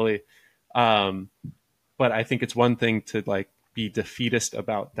kind of silly. But I think it's one thing to like be defeatist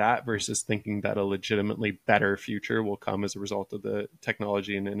about that versus thinking that a legitimately better future will come as a result of the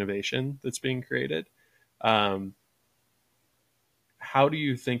technology and innovation that's being created. How do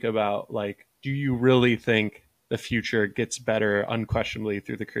you think about like, do you really think the future gets better unquestionably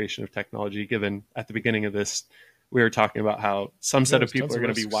through the creation of technology, given at the beginning of this, we were talking about how some set of people are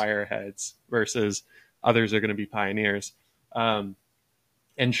going to be wireheads versus others are going to be pioneers. And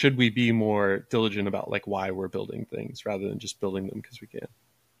should we be more diligent about like why we're building things rather than just building them because we can?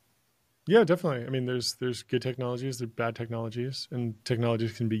 Yeah, definitely. I mean, there's good technologies, there's bad technologies, and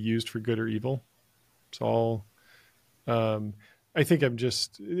technologies can be used for good or evil. It's all, I think I'm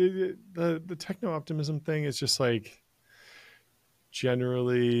just the techno optimism thing is just like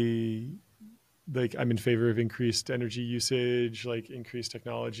generally like I'm in favor of increased energy usage, like increased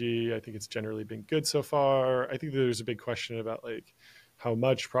technology. I think it's generally been good so far. I think there's a big question about like how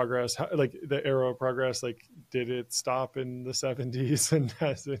much progress, like the arrow of progress, like did it stop in the 70s and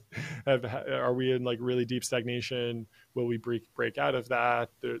are we in like really deep stagnation? Will we break out of that?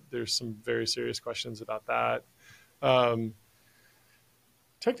 There's some very serious questions about that.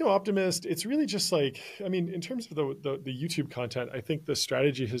 Techno optimist, it's really just like, I mean, in terms of the YouTube content, I think the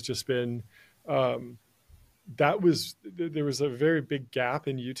strategy has just been there was a very big gap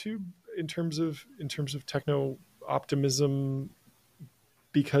in YouTube in terms of techno optimism,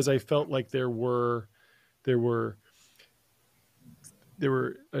 because I felt like there were a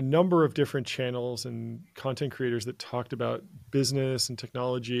number of different channels and content creators that talked about business and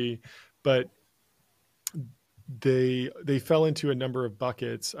technology, but they fell into a number of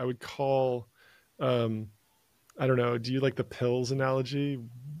buckets. I would call, I don't know. Do you like the pills analogy?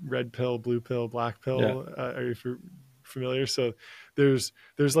 Red pill, blue pill, black pill. Yeah. Are you familiar? So there's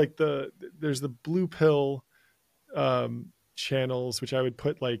the blue pill channels, which I would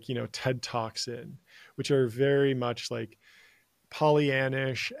put like, you know, TED Talks in, which are very much like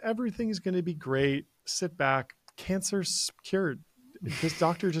Pollyannish. Everything's going to be great. Sit back. Cancer's cured. This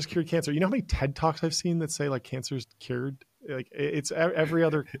doctor just cured cancer. You know how many TED Talks I've seen that say like cancer's cured? Like it's every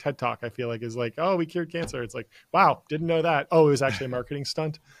other TED Talk I feel like is like, oh, we cured cancer. It's like, wow, didn't know that. Oh, it was actually a marketing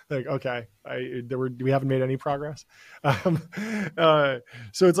stunt. Like, okay, we haven't made any progress. So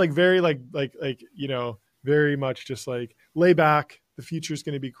it's like very like you know, very much just like lay back. The future's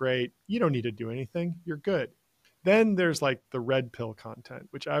going to be great. You don't need to do anything. You're good. Then there's like the red pill content,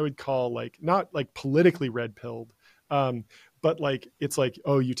 which I would call like not like politically red pilled, but like it's like,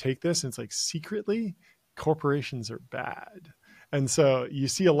 oh, you take this and it's like secretly corporations are bad. And so you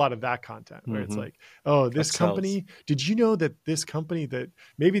see a lot of that content where it's like, oh, this company, did you know that this company that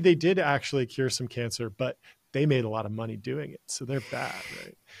maybe they did actually cure some cancer, but they made a lot of money doing it, so they're bad,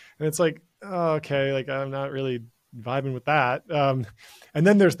 right? And it's like, oh, okay, like I'm not really vibing with that. And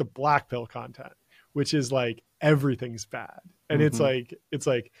then there's the black pill content, which is like everything's bad. And it's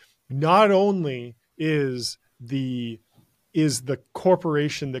like not only is the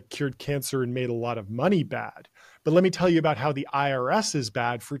corporation that cured cancer and made a lot of money bad, but let me tell you about how the IRS is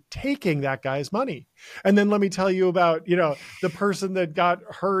bad for taking that guy's money. And then let me tell you about, you know, the person that got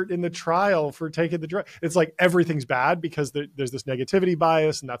hurt in the trial for taking the drug. It's like everything's bad because there's this negativity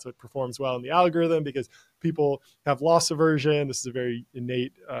bias, and that's what performs well in the algorithm because people have loss aversion. This is a very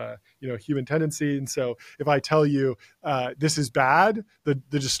innate, you know, human tendency. And so if I tell you this is bad, the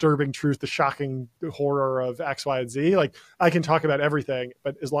disturbing truth, the shocking horror of X, Y, and Z, like I can talk about everything,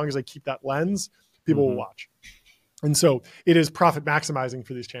 but as long as I keep that lens, people will watch. And so it is profit maximizing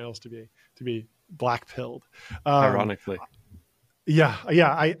for these channels to be black pilled. Ironically. Yeah.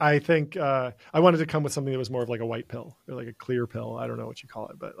 I think I wanted to come with something that was more of like a white pill or like a clear pill. I don't know what you call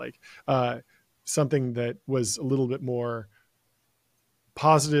it, but like something that was a little bit more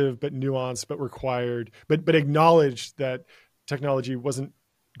positive, but nuanced, but required, but acknowledged that technology wasn't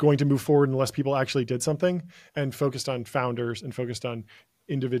going to move forward unless people actually did something, and focused on founders and focused on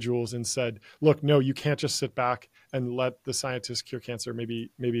individuals and said, look, no, you can't just sit back and let the scientists cure cancer. Maybe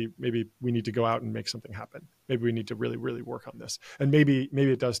we need to go out and make something happen. Maybe we need to really, really work on this. And maybe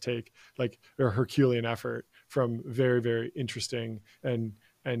it does take like a Herculean effort from very, very interesting and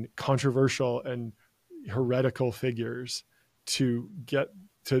controversial and heretical figures to get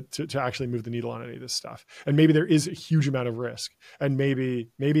to actually move the needle on any of this stuff. And maybe there is a huge amount of risk. And maybe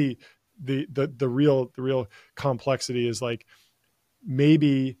the real complexity is like,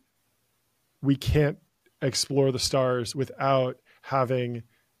 maybe we can't explore the stars without having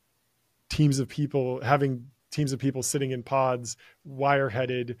teams of people sitting in pods,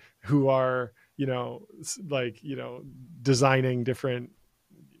 wire-headed, who are, you know, like, you know, designing different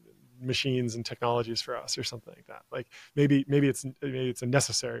machines and technologies for us or something like that. Like maybe it's a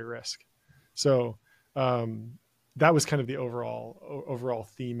necessary risk. So that was kind of the overall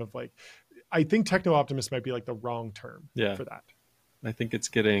theme of like, I think techno-optimist might be like the wrong term for that. I think it's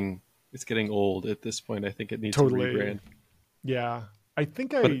getting old at this point. I think it needs to rebrand. Yeah. I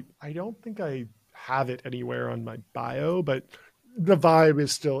don't think I have it anywhere on my bio, but the vibe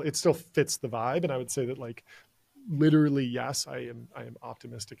is still fits the vibe. And I would say that like literally, yes, I am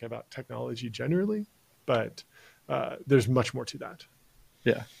optimistic about technology generally, but there's much more to that.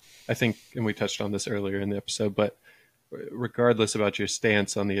 Yeah. I think, and we touched on this earlier in the episode, but regardless about your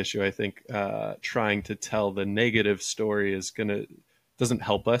stance on the issue, I think trying to tell the negative story doesn't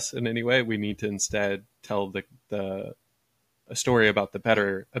help us in any way. We need to instead tell the a story about a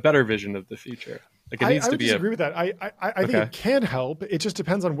better vision of the future. Like it needs to be. I would disagree with that. I think it can help. It just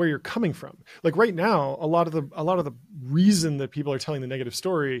depends on where you're coming from. Like right now, a lot of the reason that people are telling the negative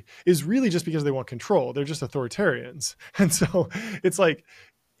story is really just because they want control. They're just authoritarians, and so it's like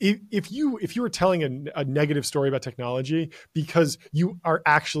if you were telling a negative story about technology because you are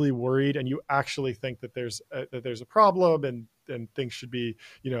actually worried and you actually think that there's a problem and things should be,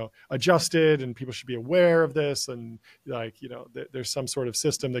 adjusted and people should be aware of this. And there's some sort of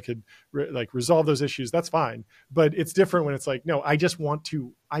system that could resolve those issues. That's fine. But it's different when it's like, no, I just want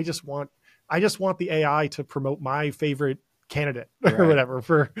the AI to promote my favorite candidate or whatever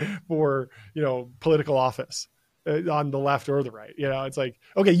for political office on the left or the right. It's like,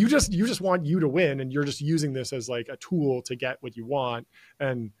 okay, you just want you to win and you're just using this as like a tool to get what you want.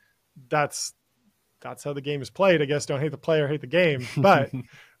 And that's how the game is played. I guess don't hate the player, hate the game. But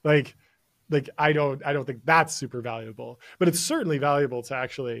like I don't think that's super valuable. But it's certainly valuable to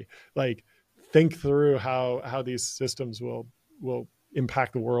actually like think through how these systems will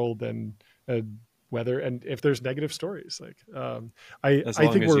impact the world and whether and if there's negative stories. Like I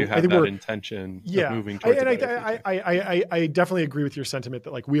think you have that intention of moving towards I definitely agree with your sentiment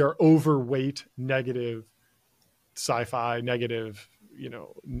that like we are overweight negative sci-fi, negative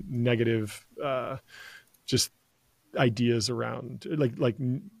just ideas around like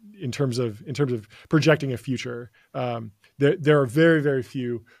in terms of projecting a future. There are very, very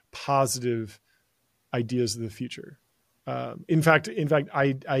few positive ideas of the future. In fact,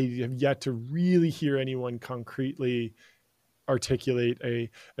 I have yet to really hear anyone concretely articulate a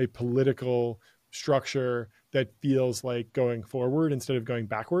political structure that feels like going forward instead of going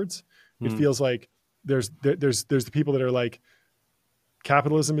backwards. It feels like there's the people that are like,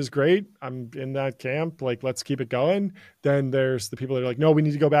 capitalism is great. I'm in that camp. Like, let's keep it going. Then there's the people that are like, no, we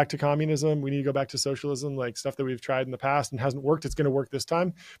need to go back to communism. We need to go back to socialism, like stuff that we've tried in the past and hasn't worked. It's going to work this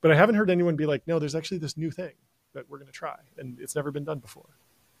time. But I haven't heard anyone be like, no, there's actually this new thing that we're going to try. And it's never been done before.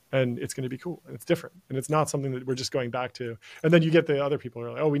 And it's going to be cool. And it's different. And it's not something that we're just going back to. And then you get the other people who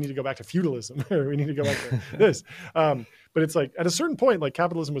are like, oh, we need to go back to feudalism or we need to go back to this. But it's like at a certain point, like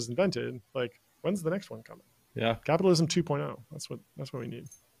capitalism was invented. Like, when's the next one coming? Yeah. Capitalism 2.0. That's what we need.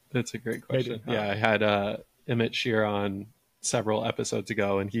 That's a great question. Maybe. Yeah. I had Emmett Shear on several episodes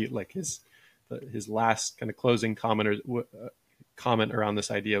ago, and he like his last kind of closing comment around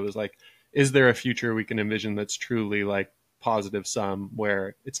this idea was like, is there a future we can envision that's truly like positive sum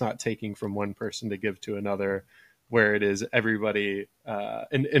where it's not taking from one person to give to another, where it is everybody,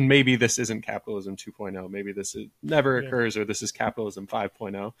 and maybe this isn't capitalism 2.0, maybe this never occurs, or this is capitalism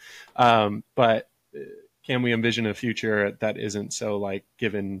 5.0. But can we envision a future that isn't so like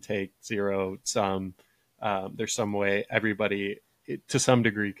give and take, zero sum? There's some way everybody to some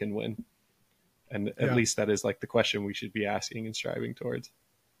degree can win. At least that is like the question we should be asking and striving towards.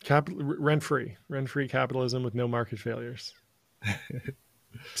 Rent-free capitalism with no market failures.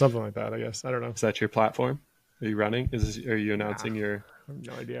 Something like that, I guess. I don't know. Is that your platform? Are you running? Are you announcing your? I have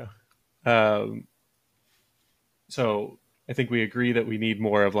no idea. So I think we agree that we need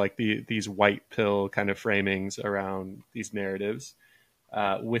more of like these white pill kind of framings around these narratives.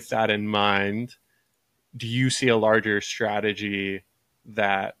 With that in mind, do you see a larger strategy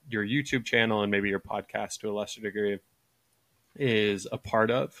that your YouTube channel and maybe your podcast to a lesser degree is a part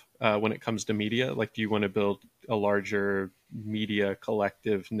of when it comes to media? Like, do you want to build a larger media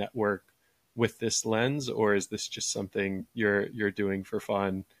collective network with this lens, or is this just something you're doing for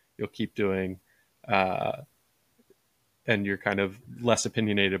fun, you'll keep doing, and you're kind of less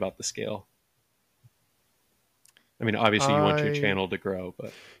opinionated about the scale? I mean, obviously you want your channel to grow,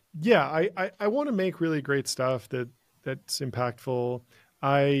 but yeah, I want to make really great stuff that's impactful.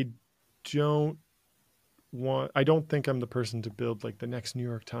 I don't think I'm the person to build like the next New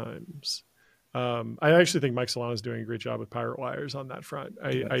York Times. I actually think Mike Solana is doing a great job with Pirate Wires on that front.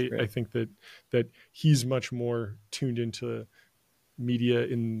 I think that he's much more tuned into media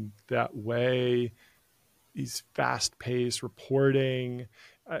in that way. He's fast-paced reporting,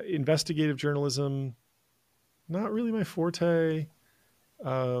 investigative journalism, not really my forte.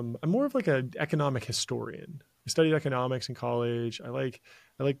 I'm more of like an economic historian. I studied economics in college. I like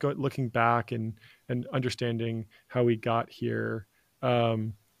looking back and understanding how we got here.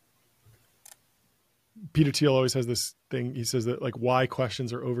 Peter Thiel always has this thing. He says that like why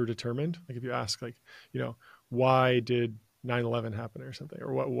questions are overdetermined. Like if you ask like, why did 9/11 happen or something,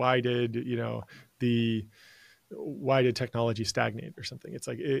 or why did technology stagnate or something? It's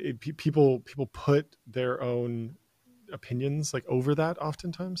like people put their own opinions like over that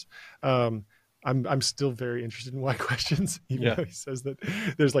oftentimes. I'm still very interested in why questions, even though he says that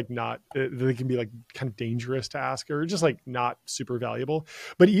there's like they can be like kind of dangerous to ask or just like not super valuable.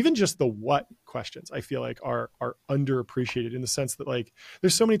 But even just the what questions I feel like are underappreciated in the sense that like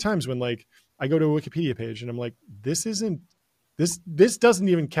there's so many times when like I go to a Wikipedia page and I'm like, this doesn't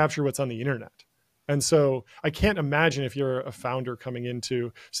even capture what's on the internet. And so I can't imagine if you're a founder coming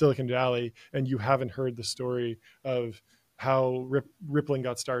into Silicon Valley and you haven't heard the story of how Rippling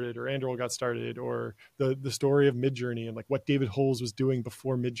got started or Anduril got started or the story of Midjourney and like what David Holes was doing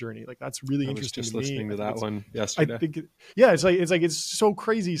before Midjourney. Like that's really interesting to me. I was just listening to that one yesterday. I think, it's so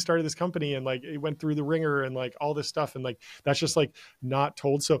crazy. He started this company and like it went through the ringer and like all this stuff. And like, that's just like not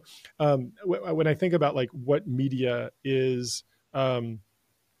told. So when I think about like what media is,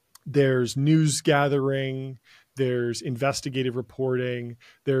 there's news gathering, there's investigative reporting,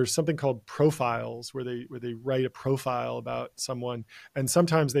 there's something called profiles where they write a profile about someone, and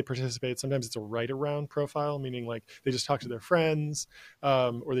sometimes they participate, sometimes it's a write around profile, meaning like they just talk to their friends,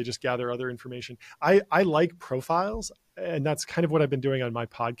 or they just gather other information. I like profiles, and that's kind of what I've been doing on my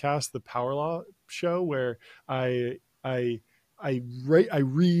podcast, the Power Law Show, where I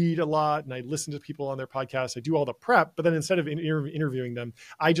read a lot and I listen to people on their podcasts. I do all the prep, but then instead of interviewing them,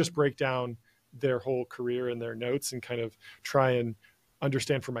 I just break down their whole career and their notes and kind of try and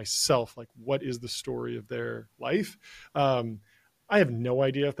understand for myself, like what is the story of their life. I have no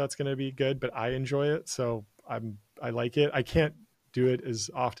idea if that's going to be good, but I enjoy it. So I like it. I can't do it as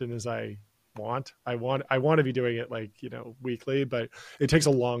often as I want. I want to be doing it like, weekly, but it takes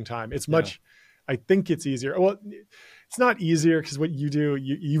a long time. It's much, I think it's easier. Well, it's not easier because what you do,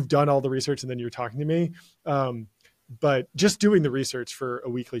 you've done all the research and then you're talking to me. But just doing the research for a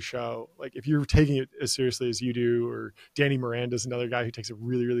weekly show, like if you're taking it as seriously as you do, or Danny Miranda is another guy who takes it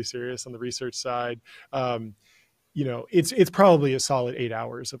really, really serious on the research side. It's probably a solid 8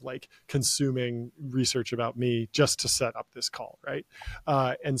 hours of like consuming research about me just to set up this call. Right.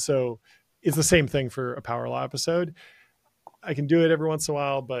 And so it's the same thing for a Power Law episode. I can do it every once in a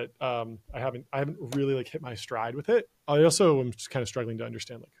while, but I haven't really like hit my stride with it. I also am just kind of struggling to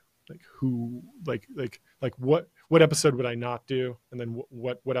understand like who, like what episode would I not do? And then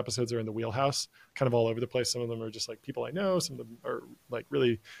what episodes are in the wheelhouse, kind of all over the place. Some of them are just like people I know. Some of them are like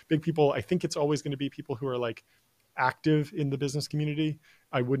really big people. I think it's always going to be people who are like active in the business community.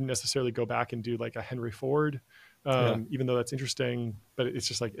 I wouldn't necessarily go back and do like a Henry Ford, even though that's interesting, but it's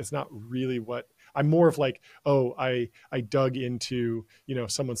just like, it's not really what I'm more of like, I dug into,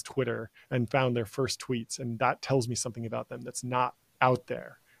 someone's Twitter and found their first tweets, and that tells me something about them that's not out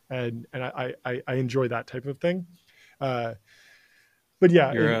there. And I enjoy that type of thing. But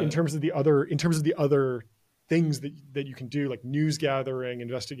yeah, in terms of the other things that you can do, like news gathering,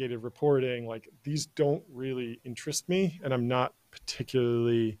 investigative reporting, like these don't really interest me, and I'm not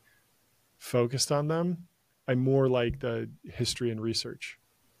particularly focused on them. I'm more like the history and research.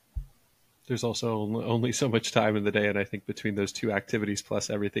 There's also only so much time in the day, and I think between those two activities plus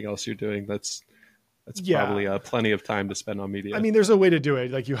everything else you're doing, that's probably plenty of time to spend on media. I mean, there's a way to do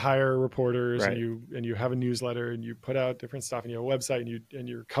it. Like you hire reporters, right, and you have a newsletter and you put out different stuff, and you have a website, and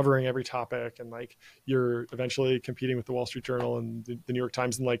you're covering every topic, and like you're eventually competing with the Wall Street Journal and the New York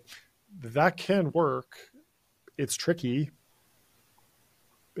Times, and like that can work. It's tricky.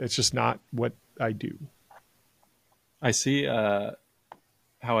 It's just not what I do. I see how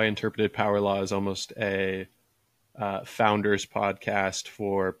I interpreted Power Law as almost a founders podcast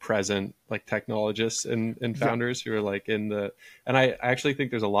for present like technologists and founders who are like and I actually think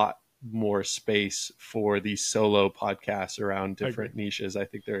there's a lot more space for these solo podcasts around different niches. I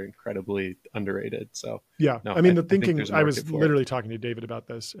think they're incredibly underrated. So I mean, I was literally talking to David about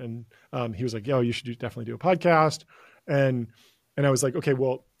this, and he was like, yo, you should definitely do a podcast. And I was like, okay,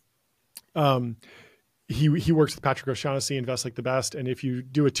 well, he works with Patrick O'Shaughnessy, Invest Like the Best. And if you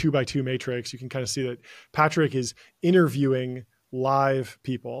do a 2x2 matrix, you can kind of see that Patrick is interviewing live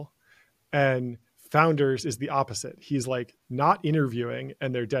people, and founders is the opposite. He's like not interviewing,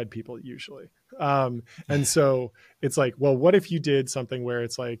 and they're dead people usually. And so it's like, well, what if you did something where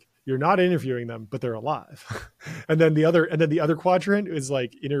it's like, you're not interviewing them, but they're alive. and then the other quadrant is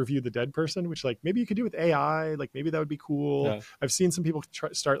like interview the dead person, which like maybe you could do with AI. Like maybe that would be cool. Yeah. I've seen some people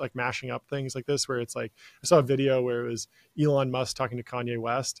start like mashing up things like this, where it's like, I saw a video where it was Elon Musk talking to Kanye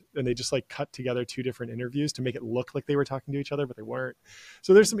West, and they just like cut together two different interviews to make it look like they were talking to each other, but they weren't.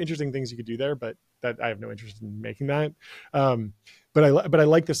 So there's some interesting things you could do there, but that I have no interest in making that. But I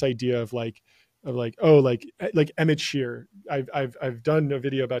like this idea of like Emmett Shear. I've done a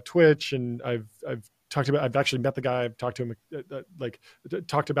video about Twitch, and I've actually met the guy. I've talked to him,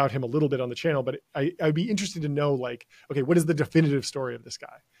 talked about him a little bit on the channel, but I'd be interested to know like, okay, what is the definitive story of this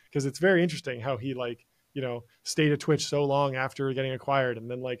guy? because it's very interesting how he like, stayed at Twitch so long after getting acquired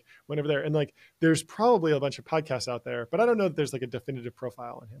and then like went over there. And like, there's probably a bunch of podcasts out there, but I don't know that there's like a definitive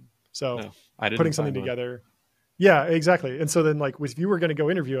profile on him. So No, I didn't putting something together. Yeah, exactly. And so then like if you were going to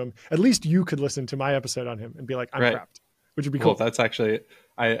go interview him, at least you could listen to my episode on him and be like, I'm prepped, which would be cool. Well, that's actually,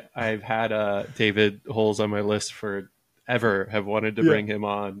 I've had David Holes on my list forever, have wanted to bring him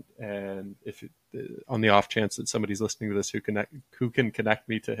on. And if on the off chance that somebody's listening to this who can connect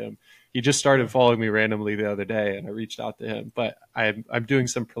me to him, he just started following me randomly the other day and I reached out to him, but I'm doing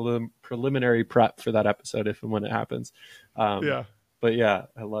some preliminary prep for that episode if and when it happens. But yeah,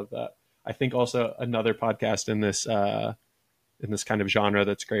 I love that. I think also another podcast in this kind of genre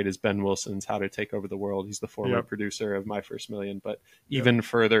that's great is Ben Wilson's How to Take Over the World. He's the former producer of My First Million, but even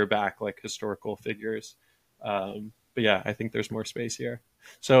further back, like historical figures. But yeah, I think there's more space here.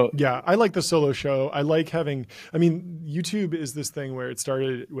 So yeah, I like the solo show. I like having, I mean, YouTube is this thing where it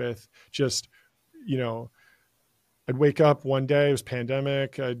started with just, I'd wake up one day, it was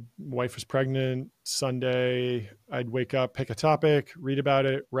pandemic, wife was pregnant, Sunday, I'd wake up, pick a topic, read about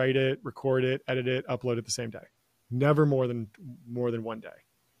it, write it, record it, edit it, upload it the same day. Never more than one day.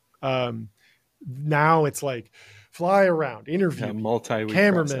 Now it's like fly around, interview, multi-week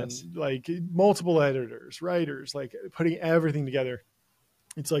cameramen, process. like multiple editors, writers, like putting everything together.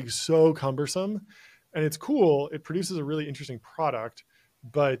 It's like so cumbersome and it's cool. It produces a really interesting product,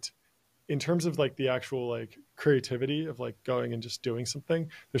 but in terms of like the actual like creativity of like going and just doing something,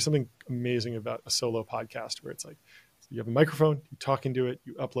 there's something amazing about a solo podcast where it's like, you have a microphone, you talk into it,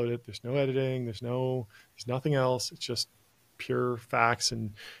 you upload it. There's no editing. There's nothing else. It's just pure facts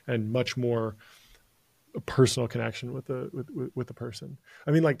and much more a personal connection with the person.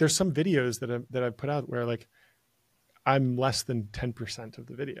 I mean, like there's some videos that I've put out where like I'm less than 10% of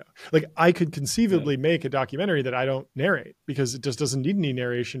the video. Like I could conceivably make a documentary that I don't narrate because it just doesn't need any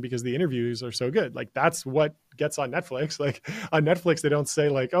narration because the interviews are so good. Like that's what gets on Netflix. Like on Netflix, they don't say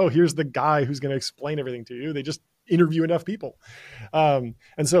like, oh, here's the guy who's going to explain everything to you. They just interview enough people. And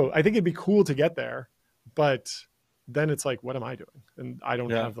so I think it'd be cool to get there, but then it's like, what am I doing? And I don't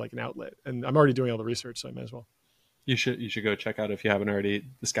have like an outlet and I'm already doing all the research. So I might as well. You should go check out if you haven't already.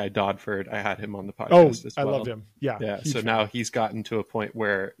 This guy Dodford, I had him on the podcast as well. I loved him. Yeah. So now he's gotten to a point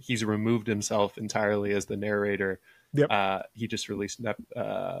where he's removed himself entirely as the narrator. Yep. He just released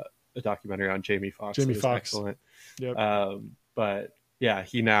a documentary on Jamie Foxx. Jamie Foxx, excellent. Yep. But yeah,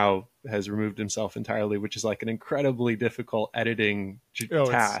 he now has removed himself entirely, which is like an incredibly difficult editing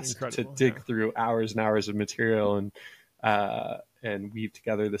task to dig through hours and hours of material and weave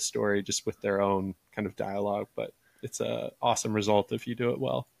together the story just with their own kind of dialogue. But it's an awesome result if you do it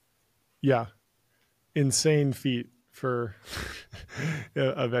well. Yeah. Insane feat for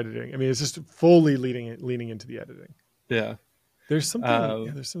of editing. I mean, it's just fully leaning into the editing. Yeah. There's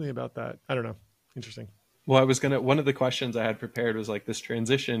something about that. I don't know. Interesting. Well, one of the questions I had prepared was like this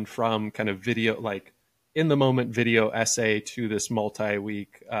transition from kind of video, like in the moment video essay to this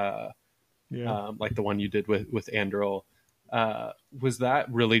multi-week, like the one you did with Androl. Was that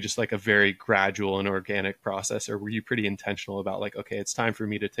really just like a very gradual and organic process, or were you pretty intentional about like, okay, it's time for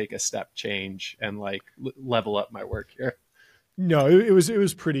me to take a step change and like level up my work here? No, it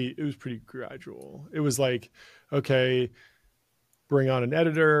was pretty gradual. It was like, okay, bring on an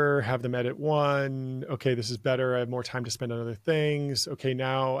editor, have them edit one. Okay, this is better. I have more time to spend on other things. Okay,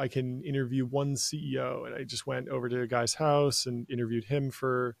 now I can interview one CEO. And I just went over to a guy's house and interviewed him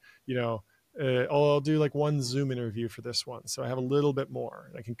for, I'll do like one Zoom interview for this one. So I have a little bit more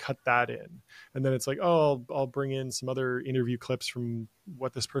and I can cut that in. And then it's like, oh, I'll bring in some other interview clips from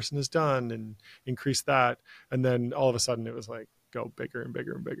what this person has done and increase that. And then all of a sudden it was like, go bigger and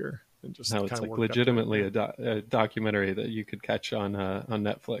bigger and bigger. And just now it's like legitimately a documentary that you could catch on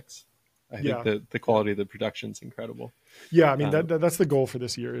Netflix. I think the quality of the production is incredible. Yeah. I mean, that's the goal for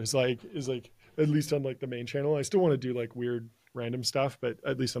this year is like, at least on like the main channel. I still want to do like weird random stuff, but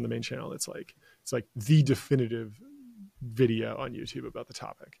at least on the main channel, it's like the definitive video on YouTube about the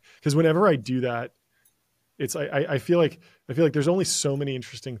topic. Because whenever I do that, it's I feel like there's only so many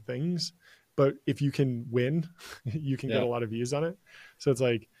interesting things, but if you can win, you can get a lot of views on it. So it's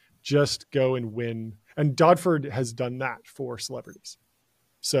like just go and win. And Dodford has done that for celebrities.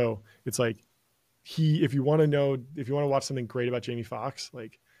 So it's like if you want to watch something great about Jamie Foxx,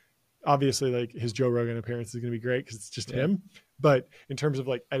 like obviously like his Joe Rogan appearance is going to be great because it's just him. But in terms of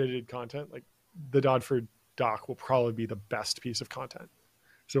like edited content, like the Dodford doc will probably be the best piece of content.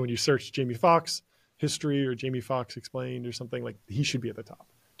 So when you search Jamie Foxx history or Jamie Foxx explained or something, like he should be at the top.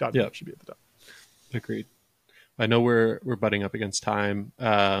 Dodford should be at the top. Agreed. I know we're butting up against time.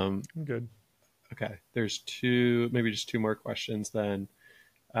 I'm good. Okay. There's maybe just two more questions then.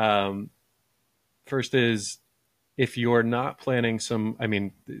 First is, if you're not planning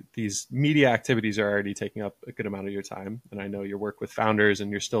these media activities are already taking up a good amount of your time. And I know you work with founders and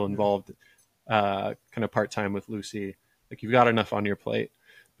you're still involved kind of part-time with Lucy. Like, you've got enough on your plate,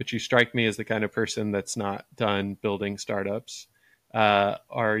 but you strike me as the kind of person that's not done building startups. Do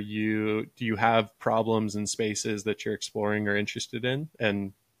you have problems in spaces that you're exploring or interested in?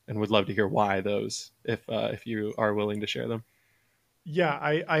 And would love to hear why those, if you are willing to share them. Yeah,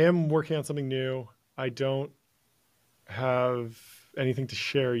 I am working on something new. I don't have anything to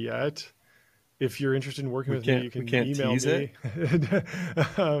share yet. If you're interested in working with me, you can email me.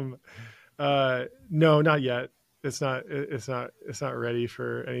 No, not yet. It's not ready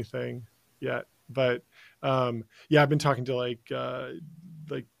for anything yet. But yeah, I've been talking to like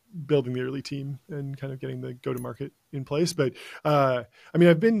building the early team and kind of getting the go-to-market in place. But I mean,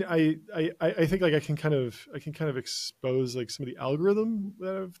 I think like I can kind of expose like some of the algorithm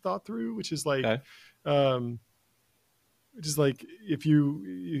that I've thought through, which is like, okay. Which is like, if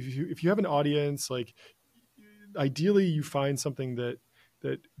you have an audience, like ideally you find something that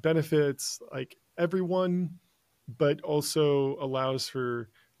benefits like everyone, but also allows for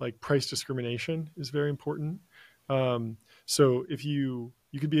like price discrimination is very important. So if you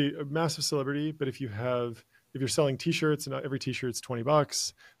could be a massive celebrity, but if you're selling t-shirts and every t-shirt's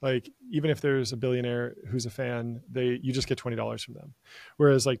 $20, like even if there's a billionaire who's a fan, you just get $20 from them.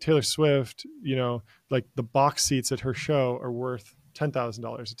 Whereas like Taylor Swift, like the box seats at her show are worth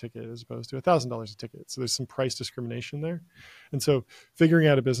 $10,000 a ticket as opposed to $1,000 a ticket. So there's some price discrimination there. And so figuring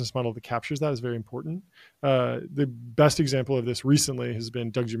out a business model that captures that is very important. The best example of this recently has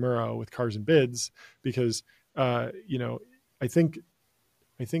been Doug Giamuro with Cars and Bids, because, I think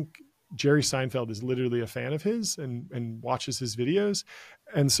Jerry Seinfeld is literally a fan of his and watches his videos.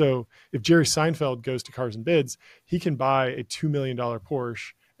 And so if Jerry Seinfeld goes to Cars and Bids, he can buy a $2 million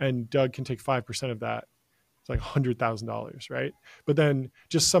Porsche and Doug can take 5% of that. It's like $100,000, right? But then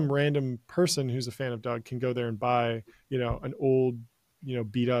just some random person who's a fan of Doug can go there and buy, an old,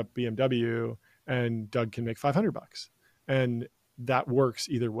 beat up BMW, and Doug can make $500. And that works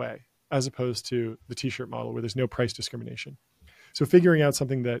either way, as opposed to the t-shirt model where there's no price discrimination. So figuring out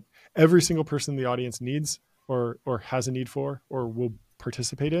something that every single person in the audience needs or has a need for or will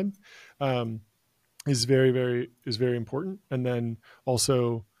participate in is very important. And then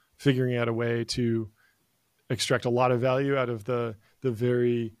also figuring out a way to extract a lot of value out of the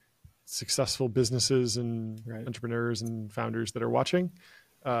very successful businesses and entrepreneurs and founders that are watching,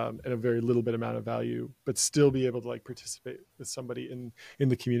 and a very little bit amount of value, but still be able to like participate with somebody in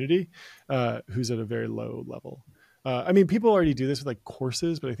the community who's at a very low level. I mean, people already do this with like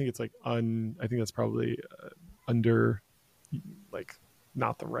courses, but I think it's like I think that's probably under like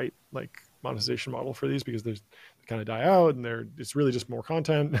not the right like monetization model for these, because they kind of die out and it's really just more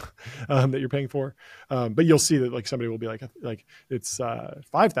content that you're paying for. But you'll see that like somebody will be like it's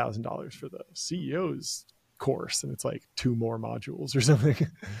 $5,000 for the CEO's course, and it's like 2 more modules or something.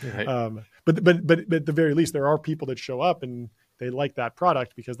 Right. But at the very least, there are people that show up and they like that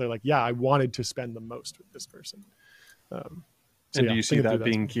product because they're like, yeah, I wanted to spend the most with this person. Do you see that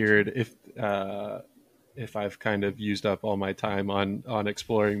being geared if I've kind of used up all my time on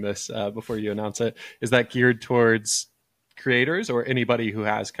exploring this before you announce it, is that geared towards creators or anybody who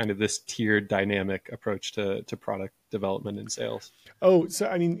has kind of this tiered dynamic approach to product development and sales? Oh, so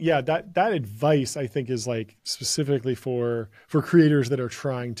I mean, yeah, that advice I think is like specifically for creators that are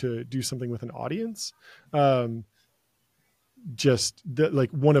trying to do something with an audience. Just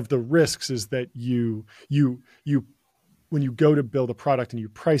like one of the risks is that you when you go to build a product and you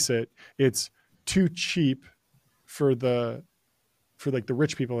price it, it's too cheap for like the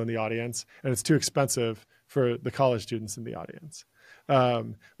rich people in the audience, and it's too expensive for the college students in the audience.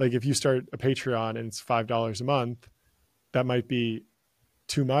 Like if you start a Patreon and it's $5 a month, that might be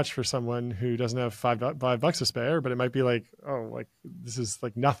too much for someone who doesn't have $5 to spare, but it might be like, oh, like this is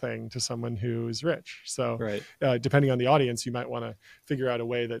like nothing to someone who is rich. So depending on the audience, you might want to figure out a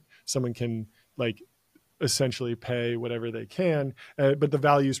way that someone can like essentially pay whatever they can, but the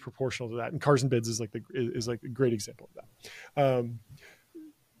value is proportional to that. And Cars and Bids is like a great example of that.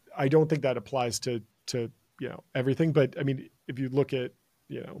 I don't think that applies to everything, but I mean, if you look at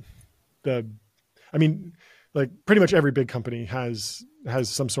like pretty much every big company has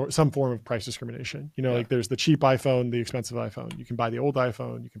some form of price discrimination. Like there's the cheap iPhone, the expensive iPhone. You can buy the old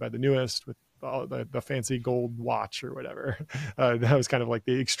iPhone, you can buy the newest with all the fancy gold watch or whatever. That was kind of like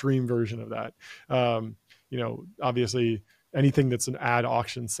the extreme version of that. Obviously anything that's an ad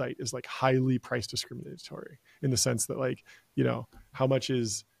auction site is like highly price discriminatory in the sense that like, how much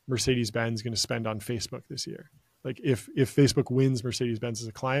is Mercedes-Benz going to spend on Facebook this year? Like if Facebook wins Mercedes-Benz as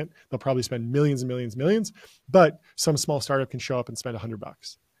a client, they'll probably spend millions and millions and millions, but some small startup can show up and spend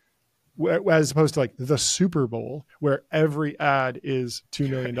 $100. As opposed to like the Super Bowl, where every ad is $2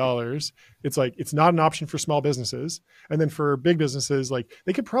 million. It's like, it's not an option for small businesses. And then for big businesses, like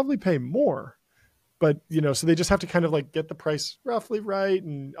they could probably pay more, but so they just have to kind of like get the price roughly right.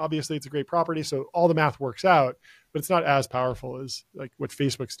 And obviously it's a great property, so all the math works out, but it's not as powerful as like what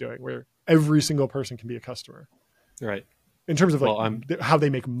Facebook's doing, where every single person can be a customer. Right. In terms of like how they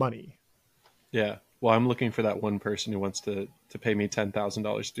make money. Yeah. Well, I'm looking for that one person who wants to pay me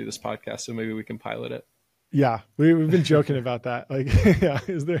 $10,000 to do this podcast. So maybe we can pilot it. Yeah. We've been joking about that. Like, yeah.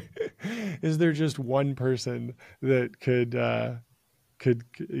 Is there just one person that could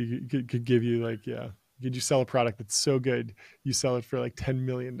give you like, yeah. Could you sell a product that's so good, you sell it for like $10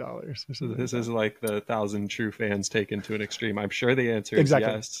 million? So this is like the 1,000 true fans taken to an extreme. I'm sure the answer is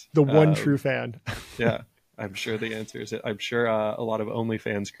yes. The one true fan. Yeah. I'm sure the answer is it. I'm sure a lot of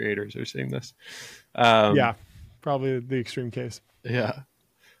OnlyFans creators are seeing this. Yeah, probably the extreme case. Yeah.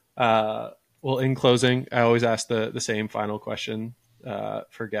 Well, in closing, I always ask the same final question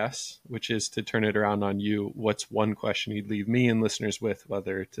for guests, which is to turn it around on you. What's one question you'd leave me and listeners with,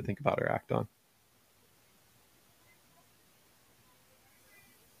 whether to think about or act on?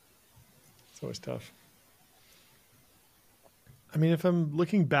 It's always tough. I mean, if I'm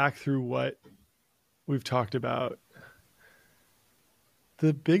looking back through what we've talked about,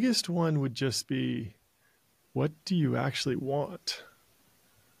 the biggest one would just be, what do you actually want?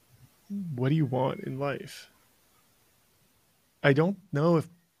 What do you want in life? I don't know if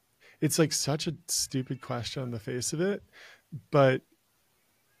it's like such a stupid question on the face of it, but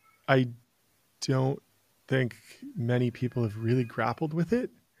I don't think many people have really grappled with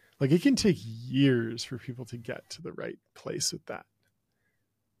it. Like it can take years for people to get to the right place with that.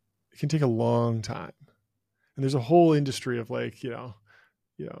 It can take a long time. And there's a whole industry of like,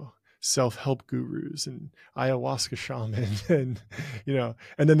 self-help gurus and ayahuasca shamans and,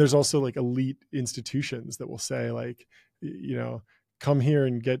 and then there's also like elite institutions that will say like, come here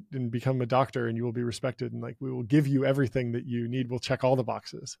and become a doctor and you will be respected. And like, we will give you everything that you need. We'll check all the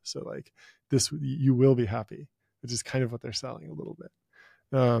boxes. So like this, you will be happy, which is kind of what they're selling a little bit.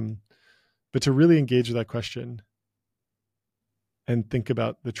 But to really engage with that question and think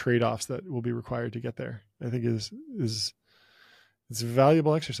about the trade-offs that will be required to get there, I think is it's a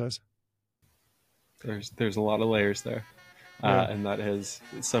valuable exercise. There's a lot of layers there. Yeah. And that has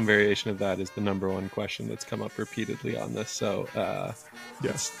some variation of that is the number one question that's come up repeatedly on this. So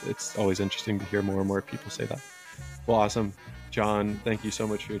it's always interesting to hear more and more people say that. Well, awesome. John, thank you so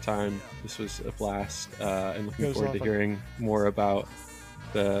much for your time. This was a blast, and looking forward to hearing more about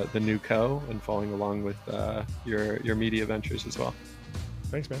the new co and following along with your media ventures as well.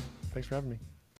 Thanks, man. Thanks for having me.